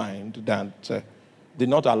inquisitive mind that did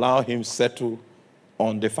not allow him settle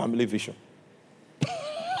on the family vision.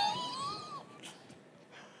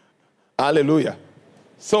 Hallelujah.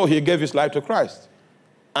 So he gave his life to Christ.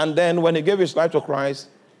 And then when he gave his life to Christ,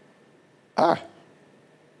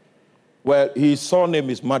 his surname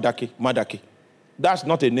is Madaki. Madaki. That's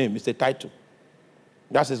not a name, it's a title.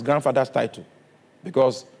 That's his grandfather's title.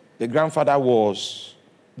 Because the grandfather was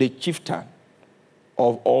the chieftain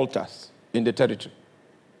of altars in the territory.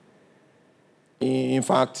 In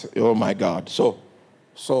fact, oh my God. So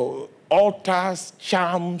altars,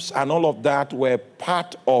 charms, and all of that were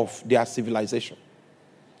part of their civilization.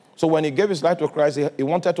 So when he gave his life to Christ, he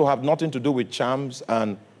wanted to have nothing to do with charms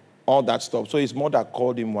and all that stuff. So his mother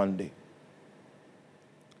called him one day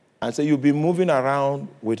and said, "You'll be moving around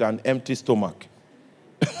with an empty stomach."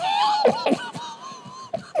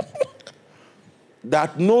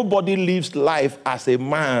 That nobody lives life as a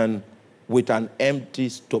man with an empty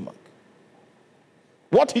stomach.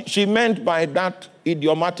 What she meant by that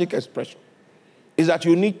idiomatic expression is that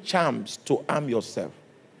you need charms to arm yourself.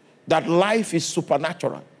 That life is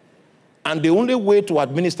supernatural. And the only way to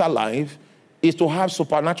administer life is to have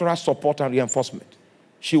supernatural support and reinforcement.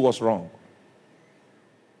 She was wrong.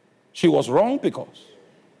 She was wrong because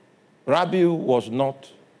Rabiu was not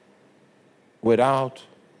without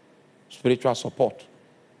spiritual support.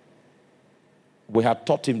 We had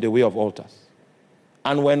taught him the way of altars.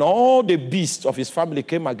 And when all the beasts of his family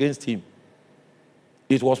came against him,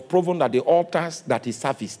 it was proven that the altars that he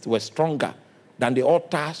serviced were stronger than the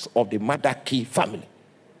altars of the Madaki family.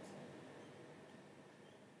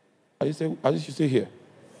 As you see here.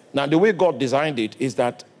 Now, the way God designed it is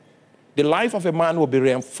that the life of a man will be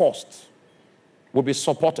reinforced, will be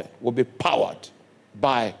supported, will be powered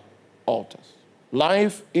by altars.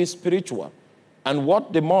 Life is spiritual. And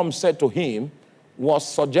what the mom said to him was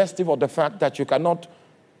suggestive of the fact that you cannot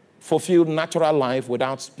fulfill natural life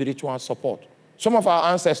without spiritual support. Some of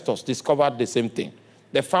our ancestors discovered the same thing.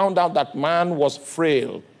 They found out that man was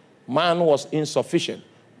frail, man was insufficient,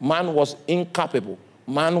 man was incapable,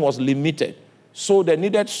 man was limited. So they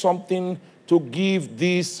needed something to give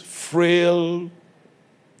this frail,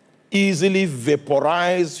 easily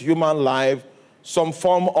vaporized human life some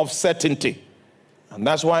form of certainty. And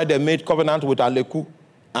that's why they made covenant with Aleku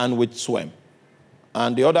and with Swem.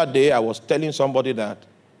 And the other day I was telling somebody that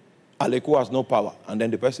Aleku has no power. And then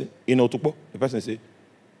the person, in Otukpo, the person said,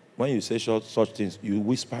 when you say such things, you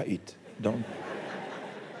whisper it.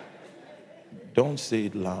 Don't say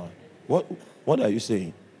it loud. What are you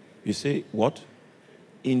saying? You say, what?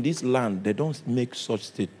 In this land, they don't make such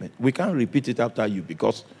statements. We can't repeat it after you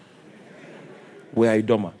because we are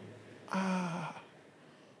Idoma.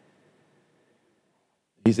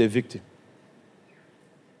 He's a victim.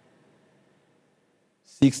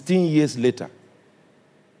 16 years later,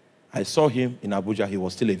 I saw him in Abuja. He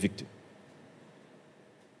was still a victim.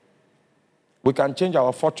 We can change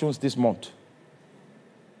our fortunes this month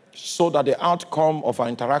so that the outcome of our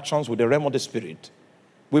interactions with the realm of the Spirit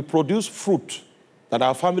will produce fruit that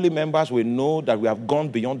our family members will know that we have gone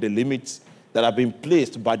beyond the limits that have been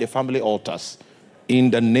placed by the family altars.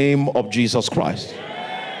 In the name of Jesus Christ.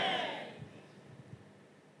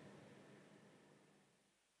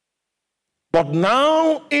 But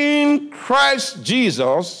now in Christ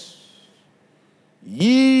Jesus,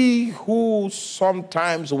 ye who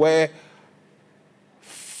sometimes were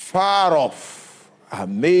far off are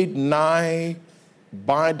made nigh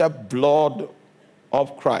by the blood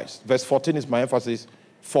of Christ. Verse 14 is my emphasis.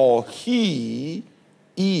 For he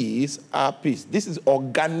is our peace. This is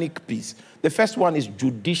organic peace. The first one is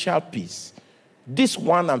judicial peace. This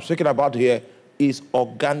one I'm speaking about here is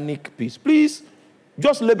organic peace. Please,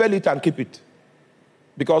 just label it and keep it.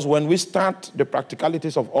 Because when we start the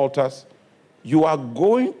practicalities of altars, you are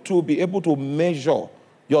going to be able to measure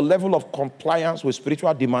your level of compliance with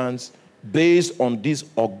spiritual demands based on this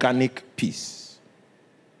organic peace.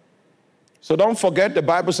 So don't forget, the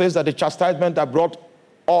Bible says that the chastisement that brought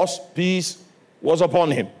us peace was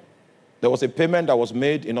upon him. There was a payment that was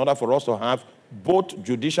made in order for us to have both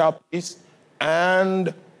judicial peace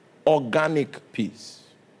and organic peace.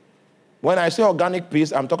 When I say organic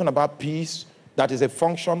peace, I'm talking about peace that is a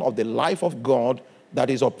function of the life of God that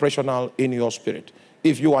is operational in your spirit.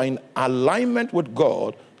 If you are in alignment with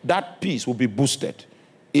God, that peace will be boosted.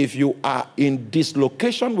 If you are in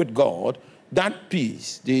dislocation with God, that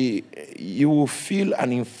peace, you will feel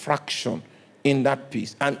an infraction in that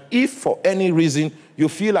peace. And if for any reason you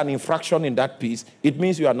feel an infraction in that peace, it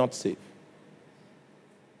means you are not safe.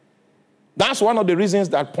 That's one of the reasons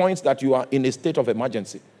that points that you are in a state of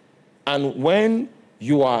emergency. And when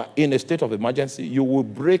you are in a state of emergency, you will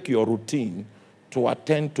break your routine to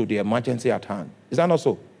attend to the emergency at hand. Is that not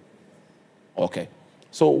so? Okay.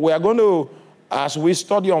 So we are going to, as we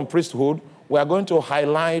study on priesthood, we are going to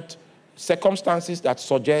highlight circumstances that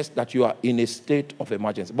suggest that you are in a state of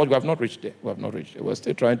emergency. But we have not reached there. We have not reached there. We're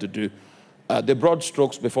still trying to do the broad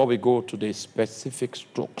strokes before we go to the specific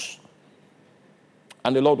strokes.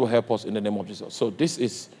 And the Lord will help us in the name of Jesus. So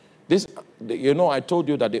I told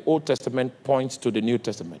you that the Old Testament points to the New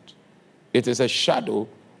Testament. It is a shadow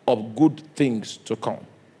of good things to come.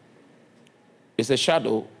 It's a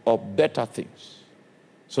shadow of better things.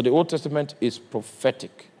 So the Old Testament is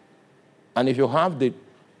prophetic. And if you have the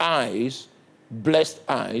eyes, blessed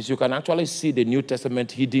eyes, you can actually see the New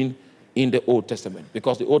Testament hidden in the Old Testament,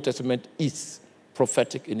 because the Old Testament is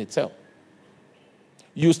prophetic in itself.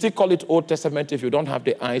 You still call it Old Testament if you don't have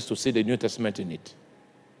the eyes to see the New Testament in it.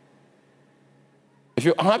 If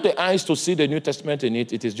you have the eyes to see the New Testament in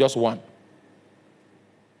it, it is just one.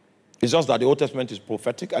 It's just that the Old Testament is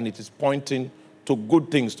prophetic and it is pointing to good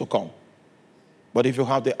things to come. But if you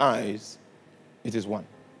have the eyes, it is one.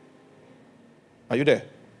 Are you there?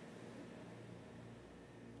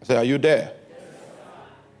 I say, are you there?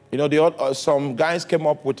 You know, some guys came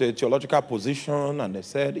up with a theological position and they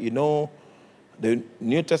said, you know, the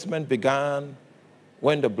New Testament began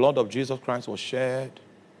when the blood of Jesus Christ was shed.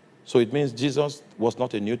 So it means Jesus was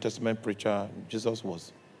not a New Testament preacher. Jesus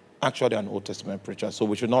was actually an Old Testament preacher. So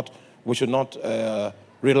we should not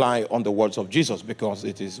rely on the words of Jesus, because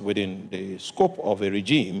it is within the scope of a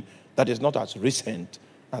regime that is not as recent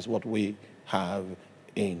as what we have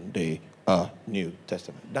in the New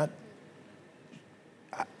Testament. That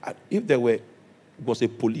if there was a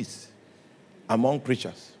police among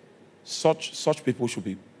preachers, such people should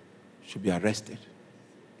be arrested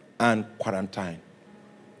and quarantined.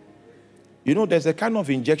 You know, there's a kind of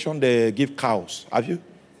injection they give cows. Have you?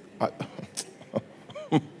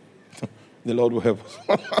 The Lord will help us.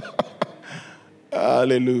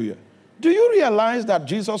 Hallelujah. Do you realize that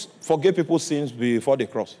Jesus forgave people's sins before the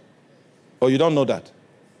cross? Or you don't know that?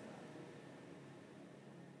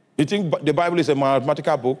 You think the Bible is a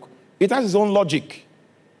mathematical book? It has its own logic.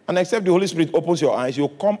 And except the Holy Spirit opens your eyes, you'll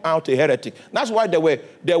come out a heretic. That's why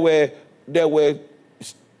there were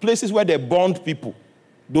places where they burned people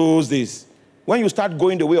those days. When you start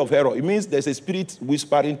going the way of error, it means there's a spirit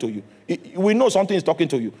whispering to you. We know something is talking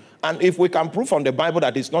to you. And if we can prove from the Bible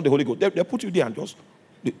that it's not the Holy Ghost, they put you there and just,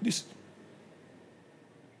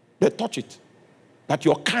 they touch it. That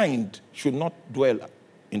your kind should not dwell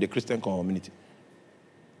in the Christian community.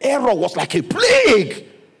 Error was like a plague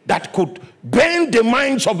that could bend the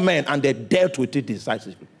minds of men, and they dealt with it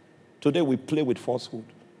decisively. Today we play with falsehood.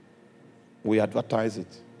 We advertise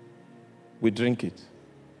it. We drink it.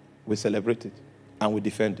 We celebrate it. And we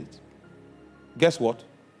defend it. Guess what?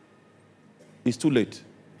 It's too late.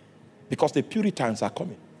 Because the Puritans are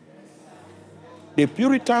coming. The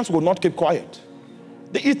Puritans will not keep quiet.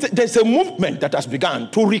 There's a movement that has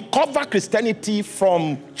begun to recover Christianity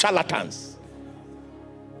from charlatans.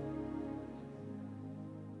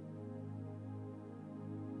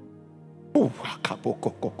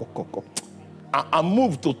 I'm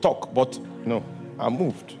moved to talk, but no, I'm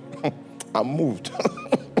moved. I'm moved.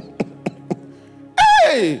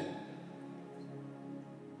 Hey!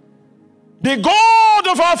 The God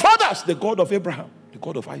of our fathers, the God of Abraham, the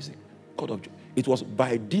God of Isaac, God of Jacob. It was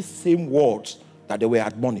by these same words that they were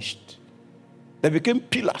admonished. They became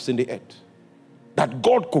pillars in the earth that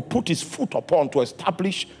God could put his foot upon to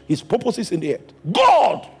establish his purposes in the earth.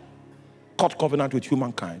 God cut covenant with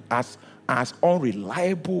humankind as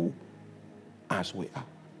unreliable as we are.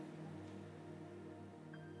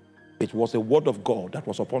 It was the word of God that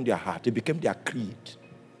was upon their heart. It became their creed.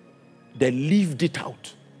 They lived it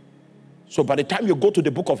out. So by the time you go to the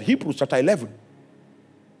book of Hebrews chapter 11,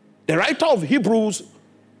 the writer of Hebrews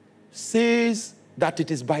says that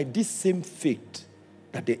it is by this same faith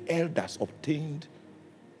that the elders obtained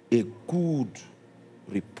a good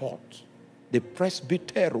report. The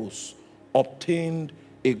presbyteros obtained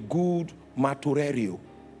a good martyrio.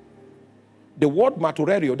 The word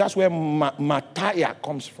martyrio, that's where martyr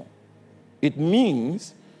comes from. It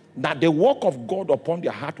means that the work of God upon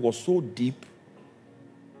their heart was so deep,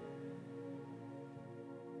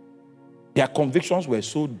 their convictions were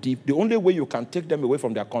so deep, the only way you can take them away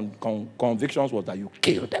from their convictions was that you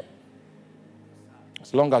kill them.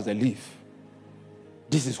 As long as they live,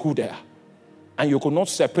 this is who they are. And you could not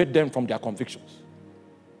separate them from their convictions.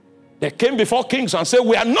 They came before kings and said,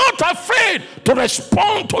 we are not afraid to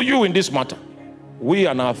respond to you in this matter. We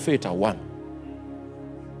and our faith are one.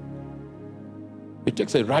 It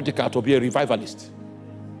takes a radical to be a revivalist.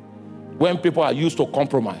 When people are used to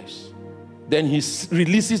compromise, then he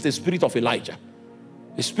releases the spirit of Elijah.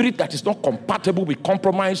 A spirit that is not compatible with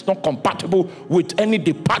compromise, not compatible with any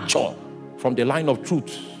departure from the line of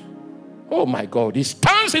truth. Oh my God, he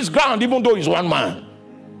stands his ground even though he's one man.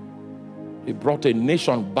 He brought a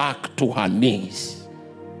nation back to her knees.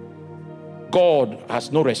 God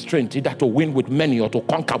has no restraint either to win with many or to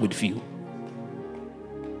conquer with few.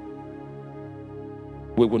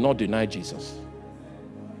 We will not deny Jesus.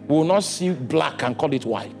 We will not see black and call it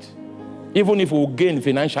white, even if we will gain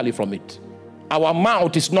financially from it. Our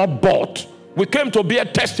mouth is not bought. We came to be a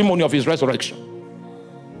testimony of his resurrection.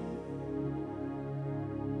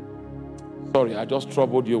 Sorry, I just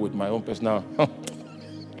troubled you with my own personal.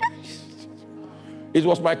 It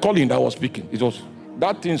was my calling that was speaking. It was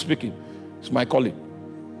that thing speaking. It's my calling.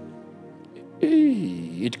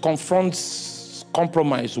 It confronts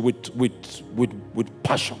compromise with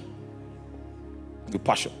passion. With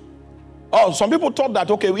passion. Oh, some people thought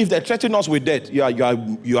that, okay, if they threaten us with death, you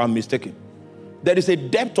are mistaken. There is a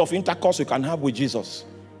depth of intercourse you can have with Jesus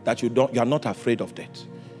that you are not afraid of death.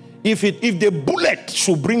 If the bullet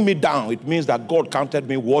should bring me down, it means that God counted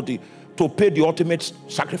me worthy to pay the ultimate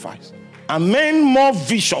sacrifice. And men more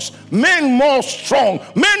vicious, men more strong,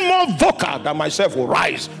 men more vocal than myself will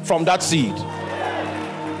rise from that seed.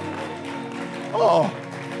 Oh,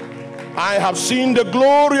 I have seen the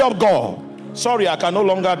glory of God. Sorry, I can no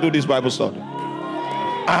longer do this Bible study.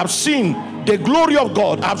 I have seen the glory of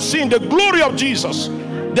God. I've seen the glory of Jesus.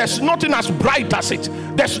 There's nothing as bright as it.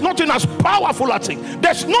 There's nothing as powerful as it.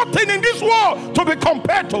 There's nothing in this world to be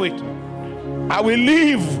compared to it. I will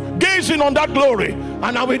live gazing on that glory,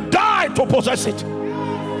 and I will die to possess it.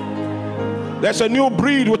 There's a new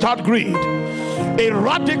breed without greed, a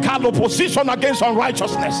radical opposition against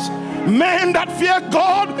unrighteousness. Men that fear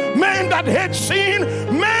God, men that hate sin,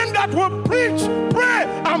 men that will preach, pray,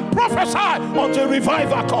 and prophesy until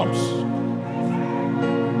revival comes.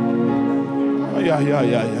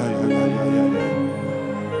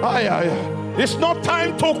 It's not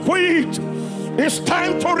time to quit. It's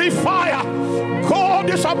time to refire. God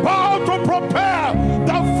is about to prepare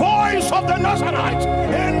the voice of the Nazarites.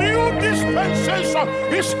 A new dispensation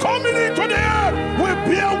is coming into the air. We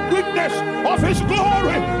bear witness of his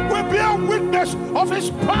glory. We bear witness of his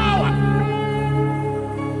power.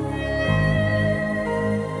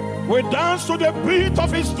 We dance to the beat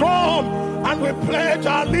of his drum, and we pledge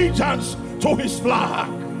our allegiance to his flag.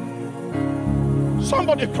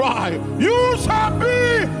 Somebody cry, you shall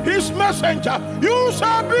be his messenger. You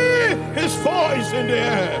shall be his voice in the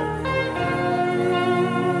air.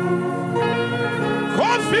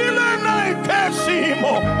 Confile na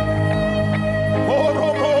ikesimo.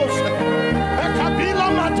 Oromose. Ekabila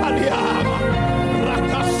mataliama.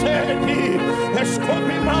 Rakaseti.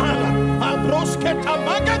 Escopimana. Abrosketa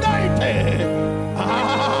magadaite.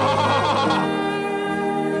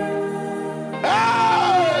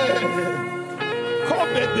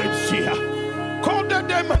 Kode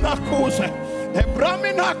de manakuse,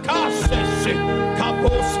 ebramina kasesi,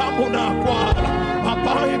 kabosa munakwala,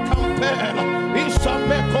 abai kampela,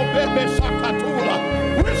 isameko bebe sakatula.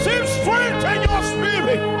 Receive strength in your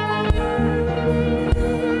spirit.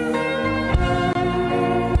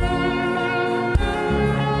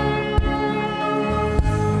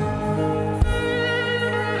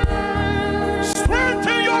 Strength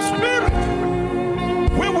in your spirit.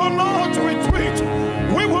 We will not retreat.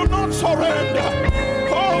 We will not surrender.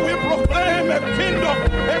 Oh, we proclaim a kingdom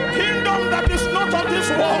that is not of this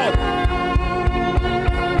world.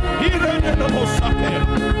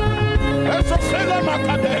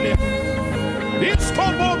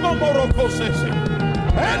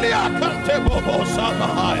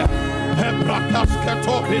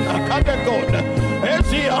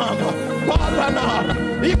 Eziam, Baranara,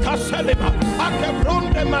 Ikaselima,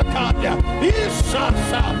 Akebronde Makadia,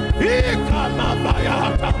 Isasa,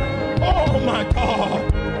 Ikanabayata. Oh my God.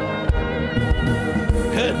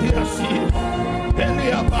 Kediasi,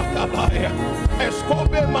 Elia Bakabaya,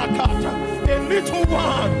 Escobe Makata. A little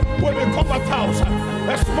one will become 1,000.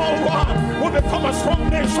 A small one will become a strong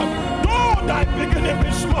nation. Though thy beginning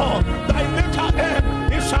be small, thy later end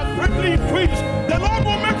it shall greatly increase. The Lord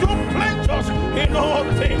will make you plenteous in all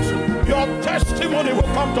things. Your testimony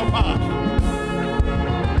will come to pass.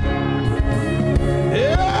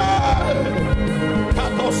 Yeah.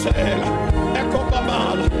 Katosela,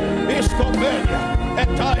 Ekobamala, Iskobenia,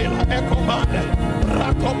 Etaila, Ekomane,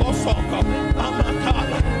 Rakobosoko,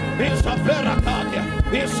 Amakala, Isaberakadia,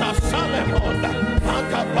 Isa Salemonda,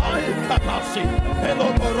 Akabai Kabasi,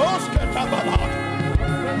 Eloboroske Tabalat.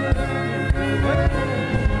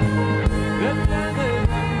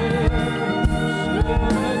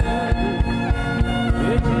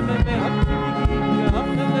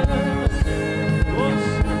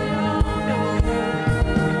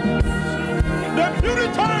 The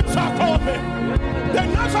Puritans are coming. The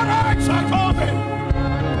Nazarites are coming.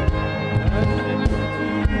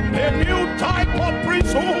 A new type of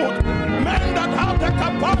priesthood. Men that have the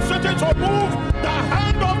capacity to move the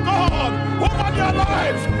hand of God over their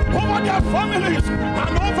lives, over their families,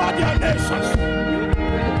 and over their nations.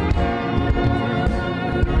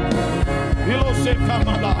 Ilose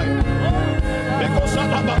Kamalai. Because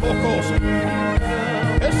Alababokos.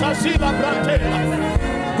 Esasila Brantela.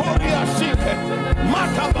 Goria Sike.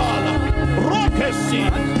 Makabala. Roke Si.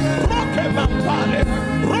 Roke Mampale.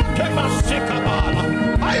 Roke Masikabala.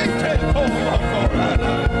 Aite Komokora.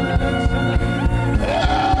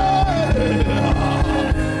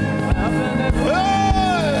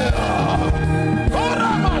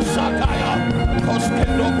 Kora Masakaya.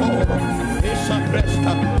 Koskendoboro. Isa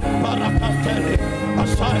Presta. Barakatele.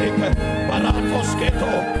 Asaike.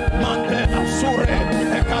 Baratosketo. Mandela Sure.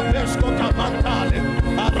 Ekabesco Tamantale.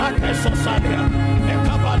 Arake Sosalia.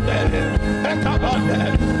 Ekabandele. Ekabandele.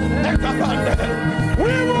 Ekabandele.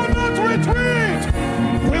 We will not retreat.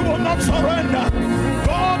 We will not surrender.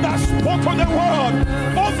 God has spoken the word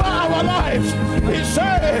over our lives. He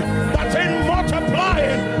said that in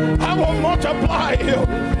multiplying, I will multiply you.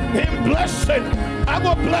 In blessing, I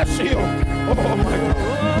will bless you. Oh my God.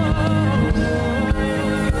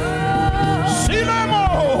 Silemo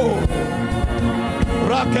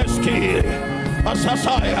Rakeski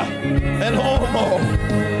Asasaya El Homo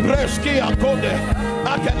Breski Akode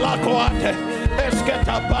Akelakoate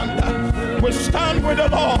Esketa Banda. We stand with the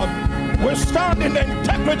Lord. We stand in the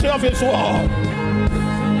integrity of his word.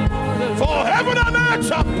 For heaven and earth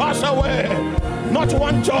shall pass away. Not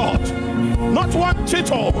one jot, not one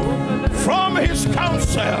tittle from his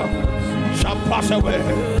counsel shall pass away.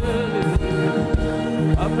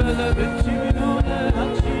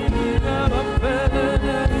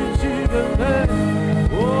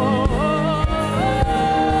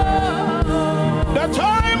 The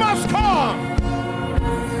time has come,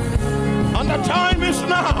 and the time is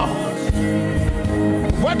now,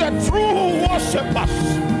 where the true worshippers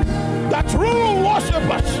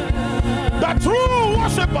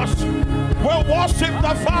will worship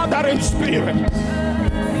the Father in spirit.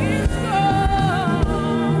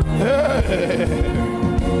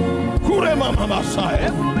 Kure mama masai,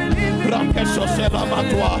 rakeso sela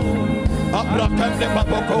matwa, abrakande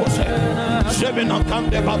babokose, jebina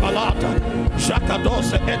kande babalata,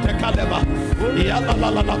 shakadose ete kaleba, yala la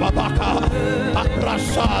la la babaka,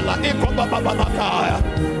 akrasala iko babalakaya,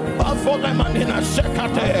 afole manina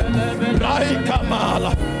sekate, rai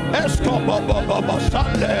kamala, esko bobo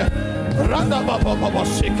sande. Randa baba baba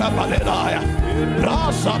sika balelaya,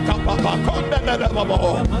 rasa kapapa konde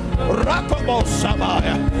babo, rakobo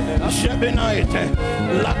sabaya, shebinaite,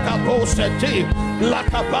 lakaboseti,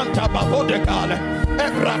 lakabanta babodekale,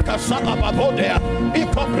 egraka sala babodea,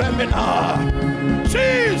 ikobremina,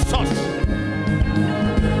 Jesus.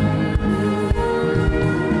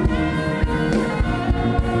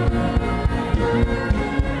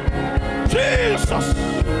 Jesus.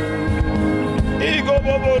 Igo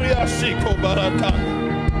boboria siko barakan.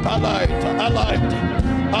 Alight.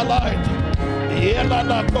 Yela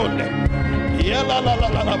la konde. Yela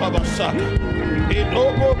la babasaka.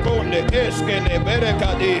 Idobo konde eskele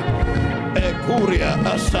berekadi. Ekuria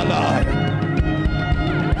asalai.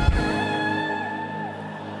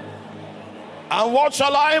 And what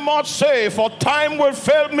shall I much say? For time will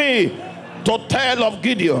fail me to tell of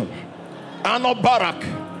Gideon, and of Barak,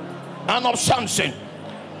 and of Samson,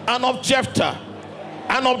 and of Jephthah,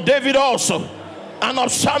 and of David also, and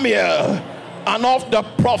of Samuel, and of the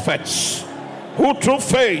prophets, who through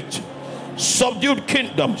faith subdued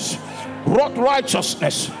kingdoms, wrought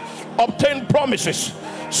righteousness, obtained promises,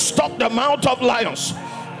 stopped the mouth of lions,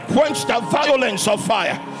 quenched the violence of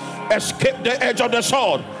fire, escaped the edge of the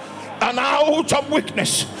sword, and out of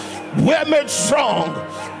weakness were made strong,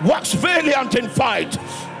 waxed valiant in fight,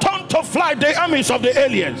 turned to flight the armies of the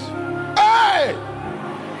aliens. Hey!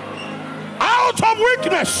 Out of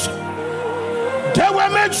weakness they were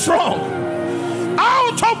made strong.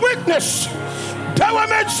 Out of weakness they were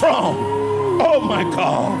made strong. Oh my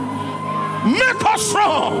God, make us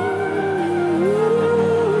strong.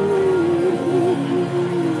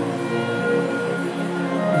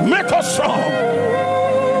 Make us strong.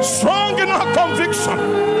 Strong in our conviction,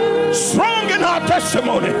 strong in our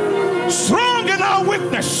testimony, strong in our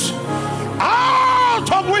witness.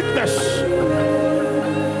 Out of weakness.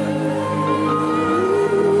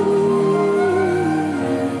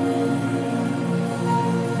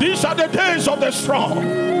 These are the days of the strong.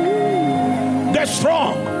 The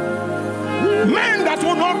strong. Men that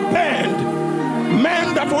will not bend,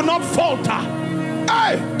 men that will not falter.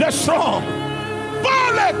 Hey, the strong.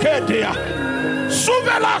 Balekedia.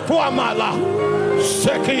 Suvela kwamala.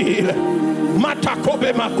 Sekil.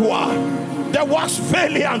 Matakobe makwa. They was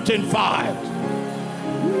valiant in fight.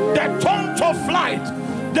 They turned to flight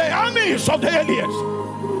the armies of the aliens.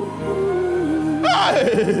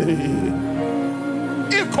 Hey.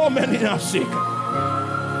 Ikomeninasik.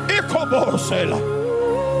 Ikobosela.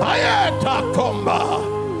 Ayeta komba.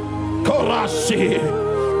 Korasi.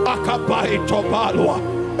 Akabaito balwa.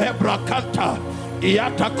 Ebrakanta.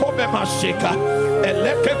 Iatakobe masika.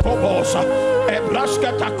 Eleke kobosa.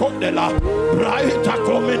 Ebraska takondela. Braita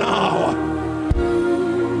kominawa.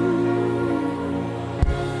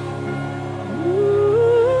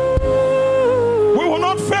 We will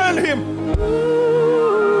not fail him.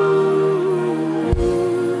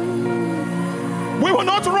 We will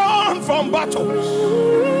not run from battles.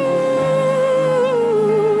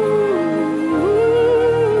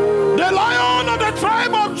 The Lion of the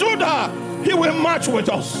tribe of Judah, he will march with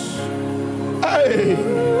us. Hey,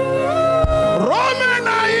 Arome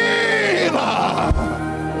Osayi,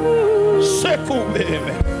 Seko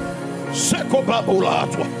Meme, Seko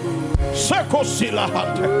Babulatwa, Seko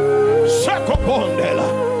Silahante, Seko Bondela,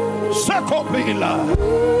 Seko Bila,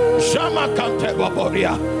 Jama Kante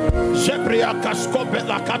Baboria, Zebria Kaskope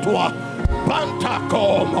la Katwa, Banta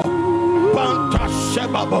Como, Banta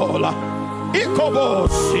Shebabola,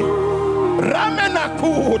 Ikobosi, Ramena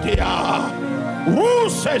Kudia,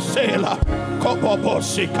 Ruse Sela,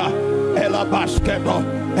 Kopobosika, Ela Baskedo,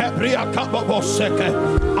 Hebria Kaboboseke.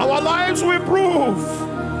 Our lives will prove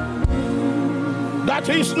that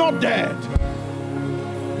he's not dead.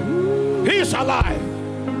 He's alive.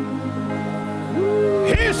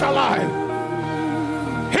 He's alive.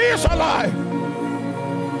 He's alive.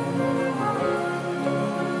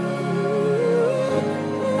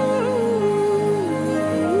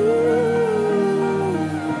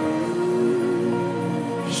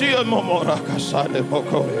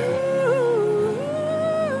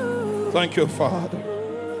 Thank you, Father.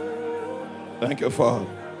 Thank you, Father.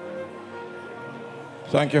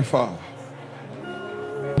 Thank you, Father.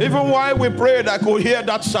 Even while we prayed, I could hear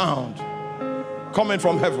that sound coming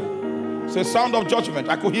from heaven. It's a sound of judgment.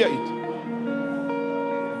 I could hear it.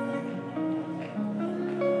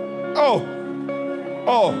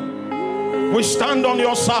 Oh, we stand on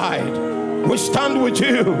your side. We stand with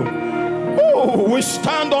you. Oh, we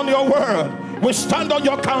stand on your word. We stand on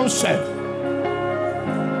your counsel.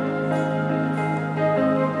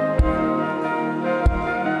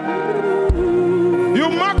 You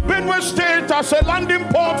mark Benue State as a landing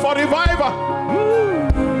port for revival.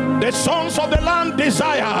 The sons of the land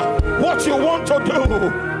desire what you want to do.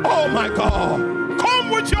 Oh my God. Come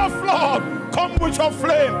with your flood. Come with your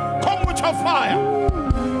flame. Come with your fire.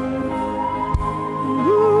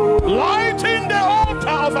 Lighting the altar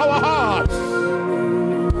of our hearts.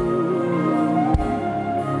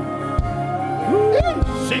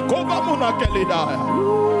 Sikoba muna kelidaya.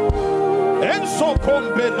 Enso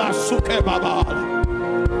kombe la suke babala.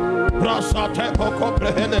 Brasate poko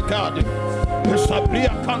prehelekadi.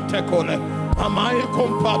 Sabria kante kole. Amaye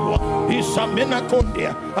kompadwa. Isamina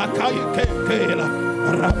kondia. Akaye kekela.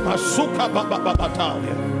 Ramasuka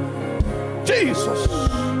bababatalia. Jesus.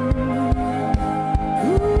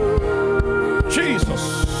 Jesus.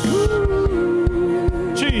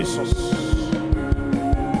 Jesus.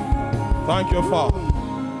 Thank you, Father.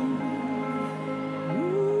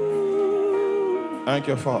 Thank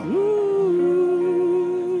you, Father.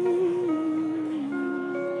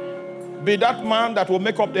 Be that man that will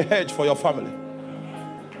make up the hedge for your family.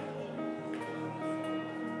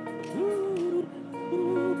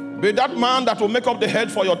 Be that man that will make up the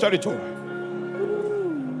head for your territory.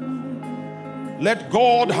 Let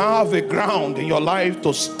God have a ground in your life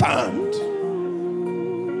to stand.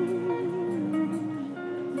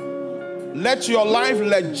 Let your life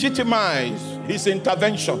legitimize his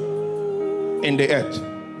intervention in the earth.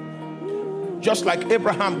 Just like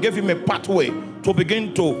Abraham gave him a pathway to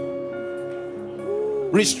begin to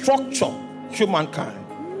restructure humankind.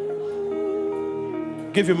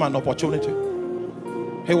 Give him an opportunity.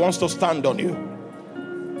 He wants to stand on you.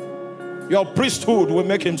 Your priesthood will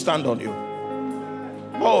make him stand on you.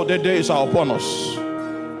 Oh, the days are upon us.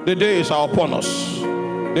 The days are upon us.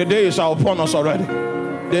 The days are upon us already.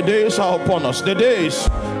 The days are upon us. The days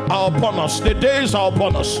are upon us. The days are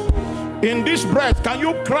upon us. In this breath, can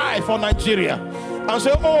you cry for Nigeria and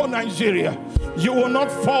say, oh, Nigeria, you will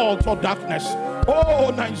not fall to darkness.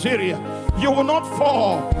 Oh, Nigeria, you will not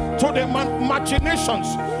fall to the machinations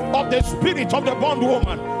of the spirit of the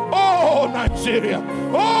bondwoman. Oh, Nigeria.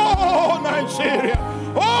 Oh, Nigeria.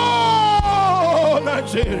 Oh,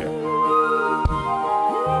 Nigeria.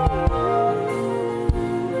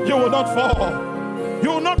 You will not fall.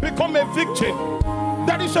 You will not become a victim.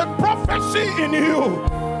 There is a prophecy in you.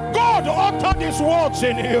 God uttered his words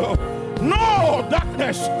in you. No,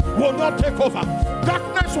 darkness will not take over.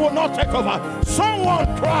 Darkness will not take over. Someone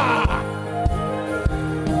cry.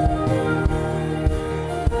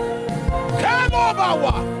 Come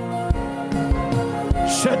over.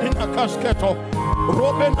 Shedding a casketo.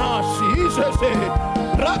 Robena Sizese.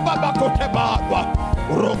 Rababakotebadwa.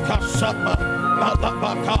 Rokasama.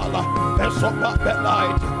 Malabakala. Esopa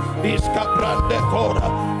Belite. Iska Brande Kora.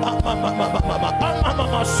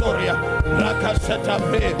 Mama Soria. Rakaseta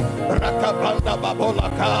Be. Rakabanda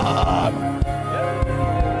Babolaka.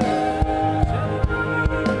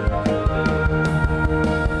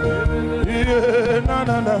 Na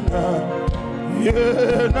na na na,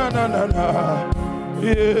 yeah, na na na na,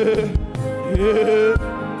 yeah, yeah,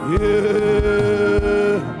 yeah,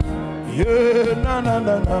 yeah, na na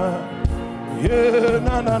na na, yeah,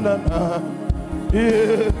 na na na na,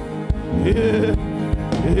 yeah, yeah,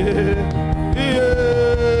 yeah,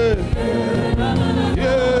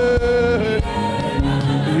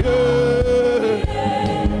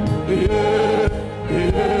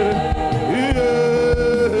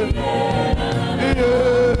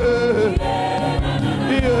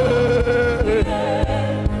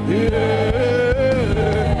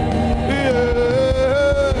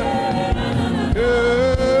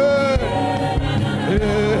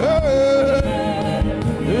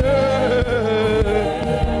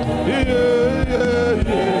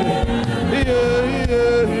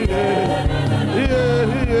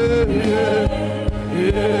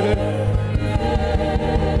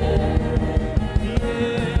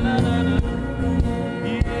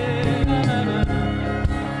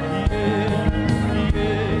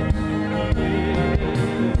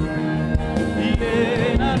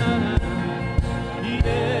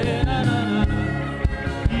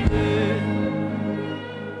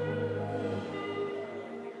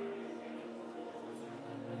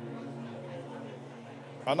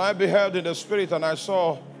 And I beheld in the spirit, and I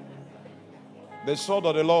saw the sword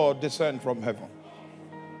of the Lord descend from heaven.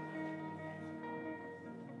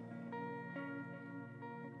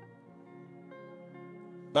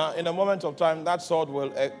 Now, in a moment of time, that sword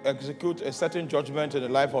will execute a certain judgment in the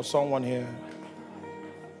life of someone here.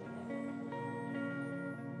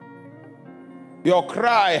 Your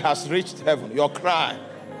cry has reached heaven. Your cry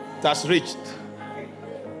has reached.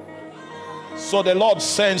 So the Lord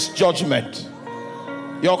sends judgment.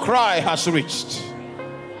 Your cry has reached.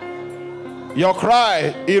 Your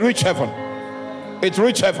cry, it reached heaven. It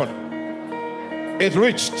reached heaven. It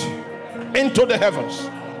reached into the heavens.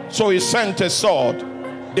 So he sent a sword,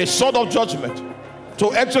 the sword of judgment,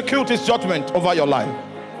 to execute his judgment over your life.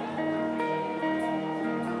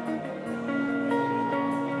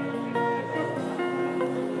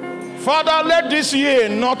 Father, let this year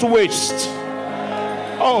not waste.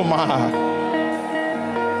 Oh my.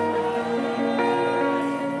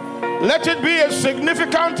 Let it be a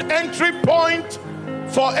significant entry point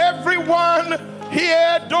for everyone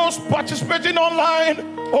here, those participating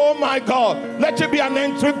online. Oh my God, let it be an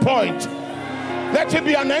entry point. Let it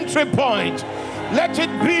be an entry point. Let it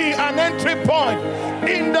be an entry point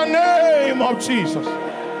in the name of Jesus.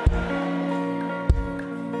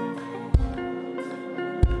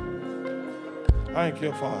 Thank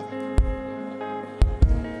you, Father.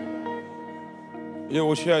 You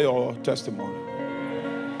will share your testimony.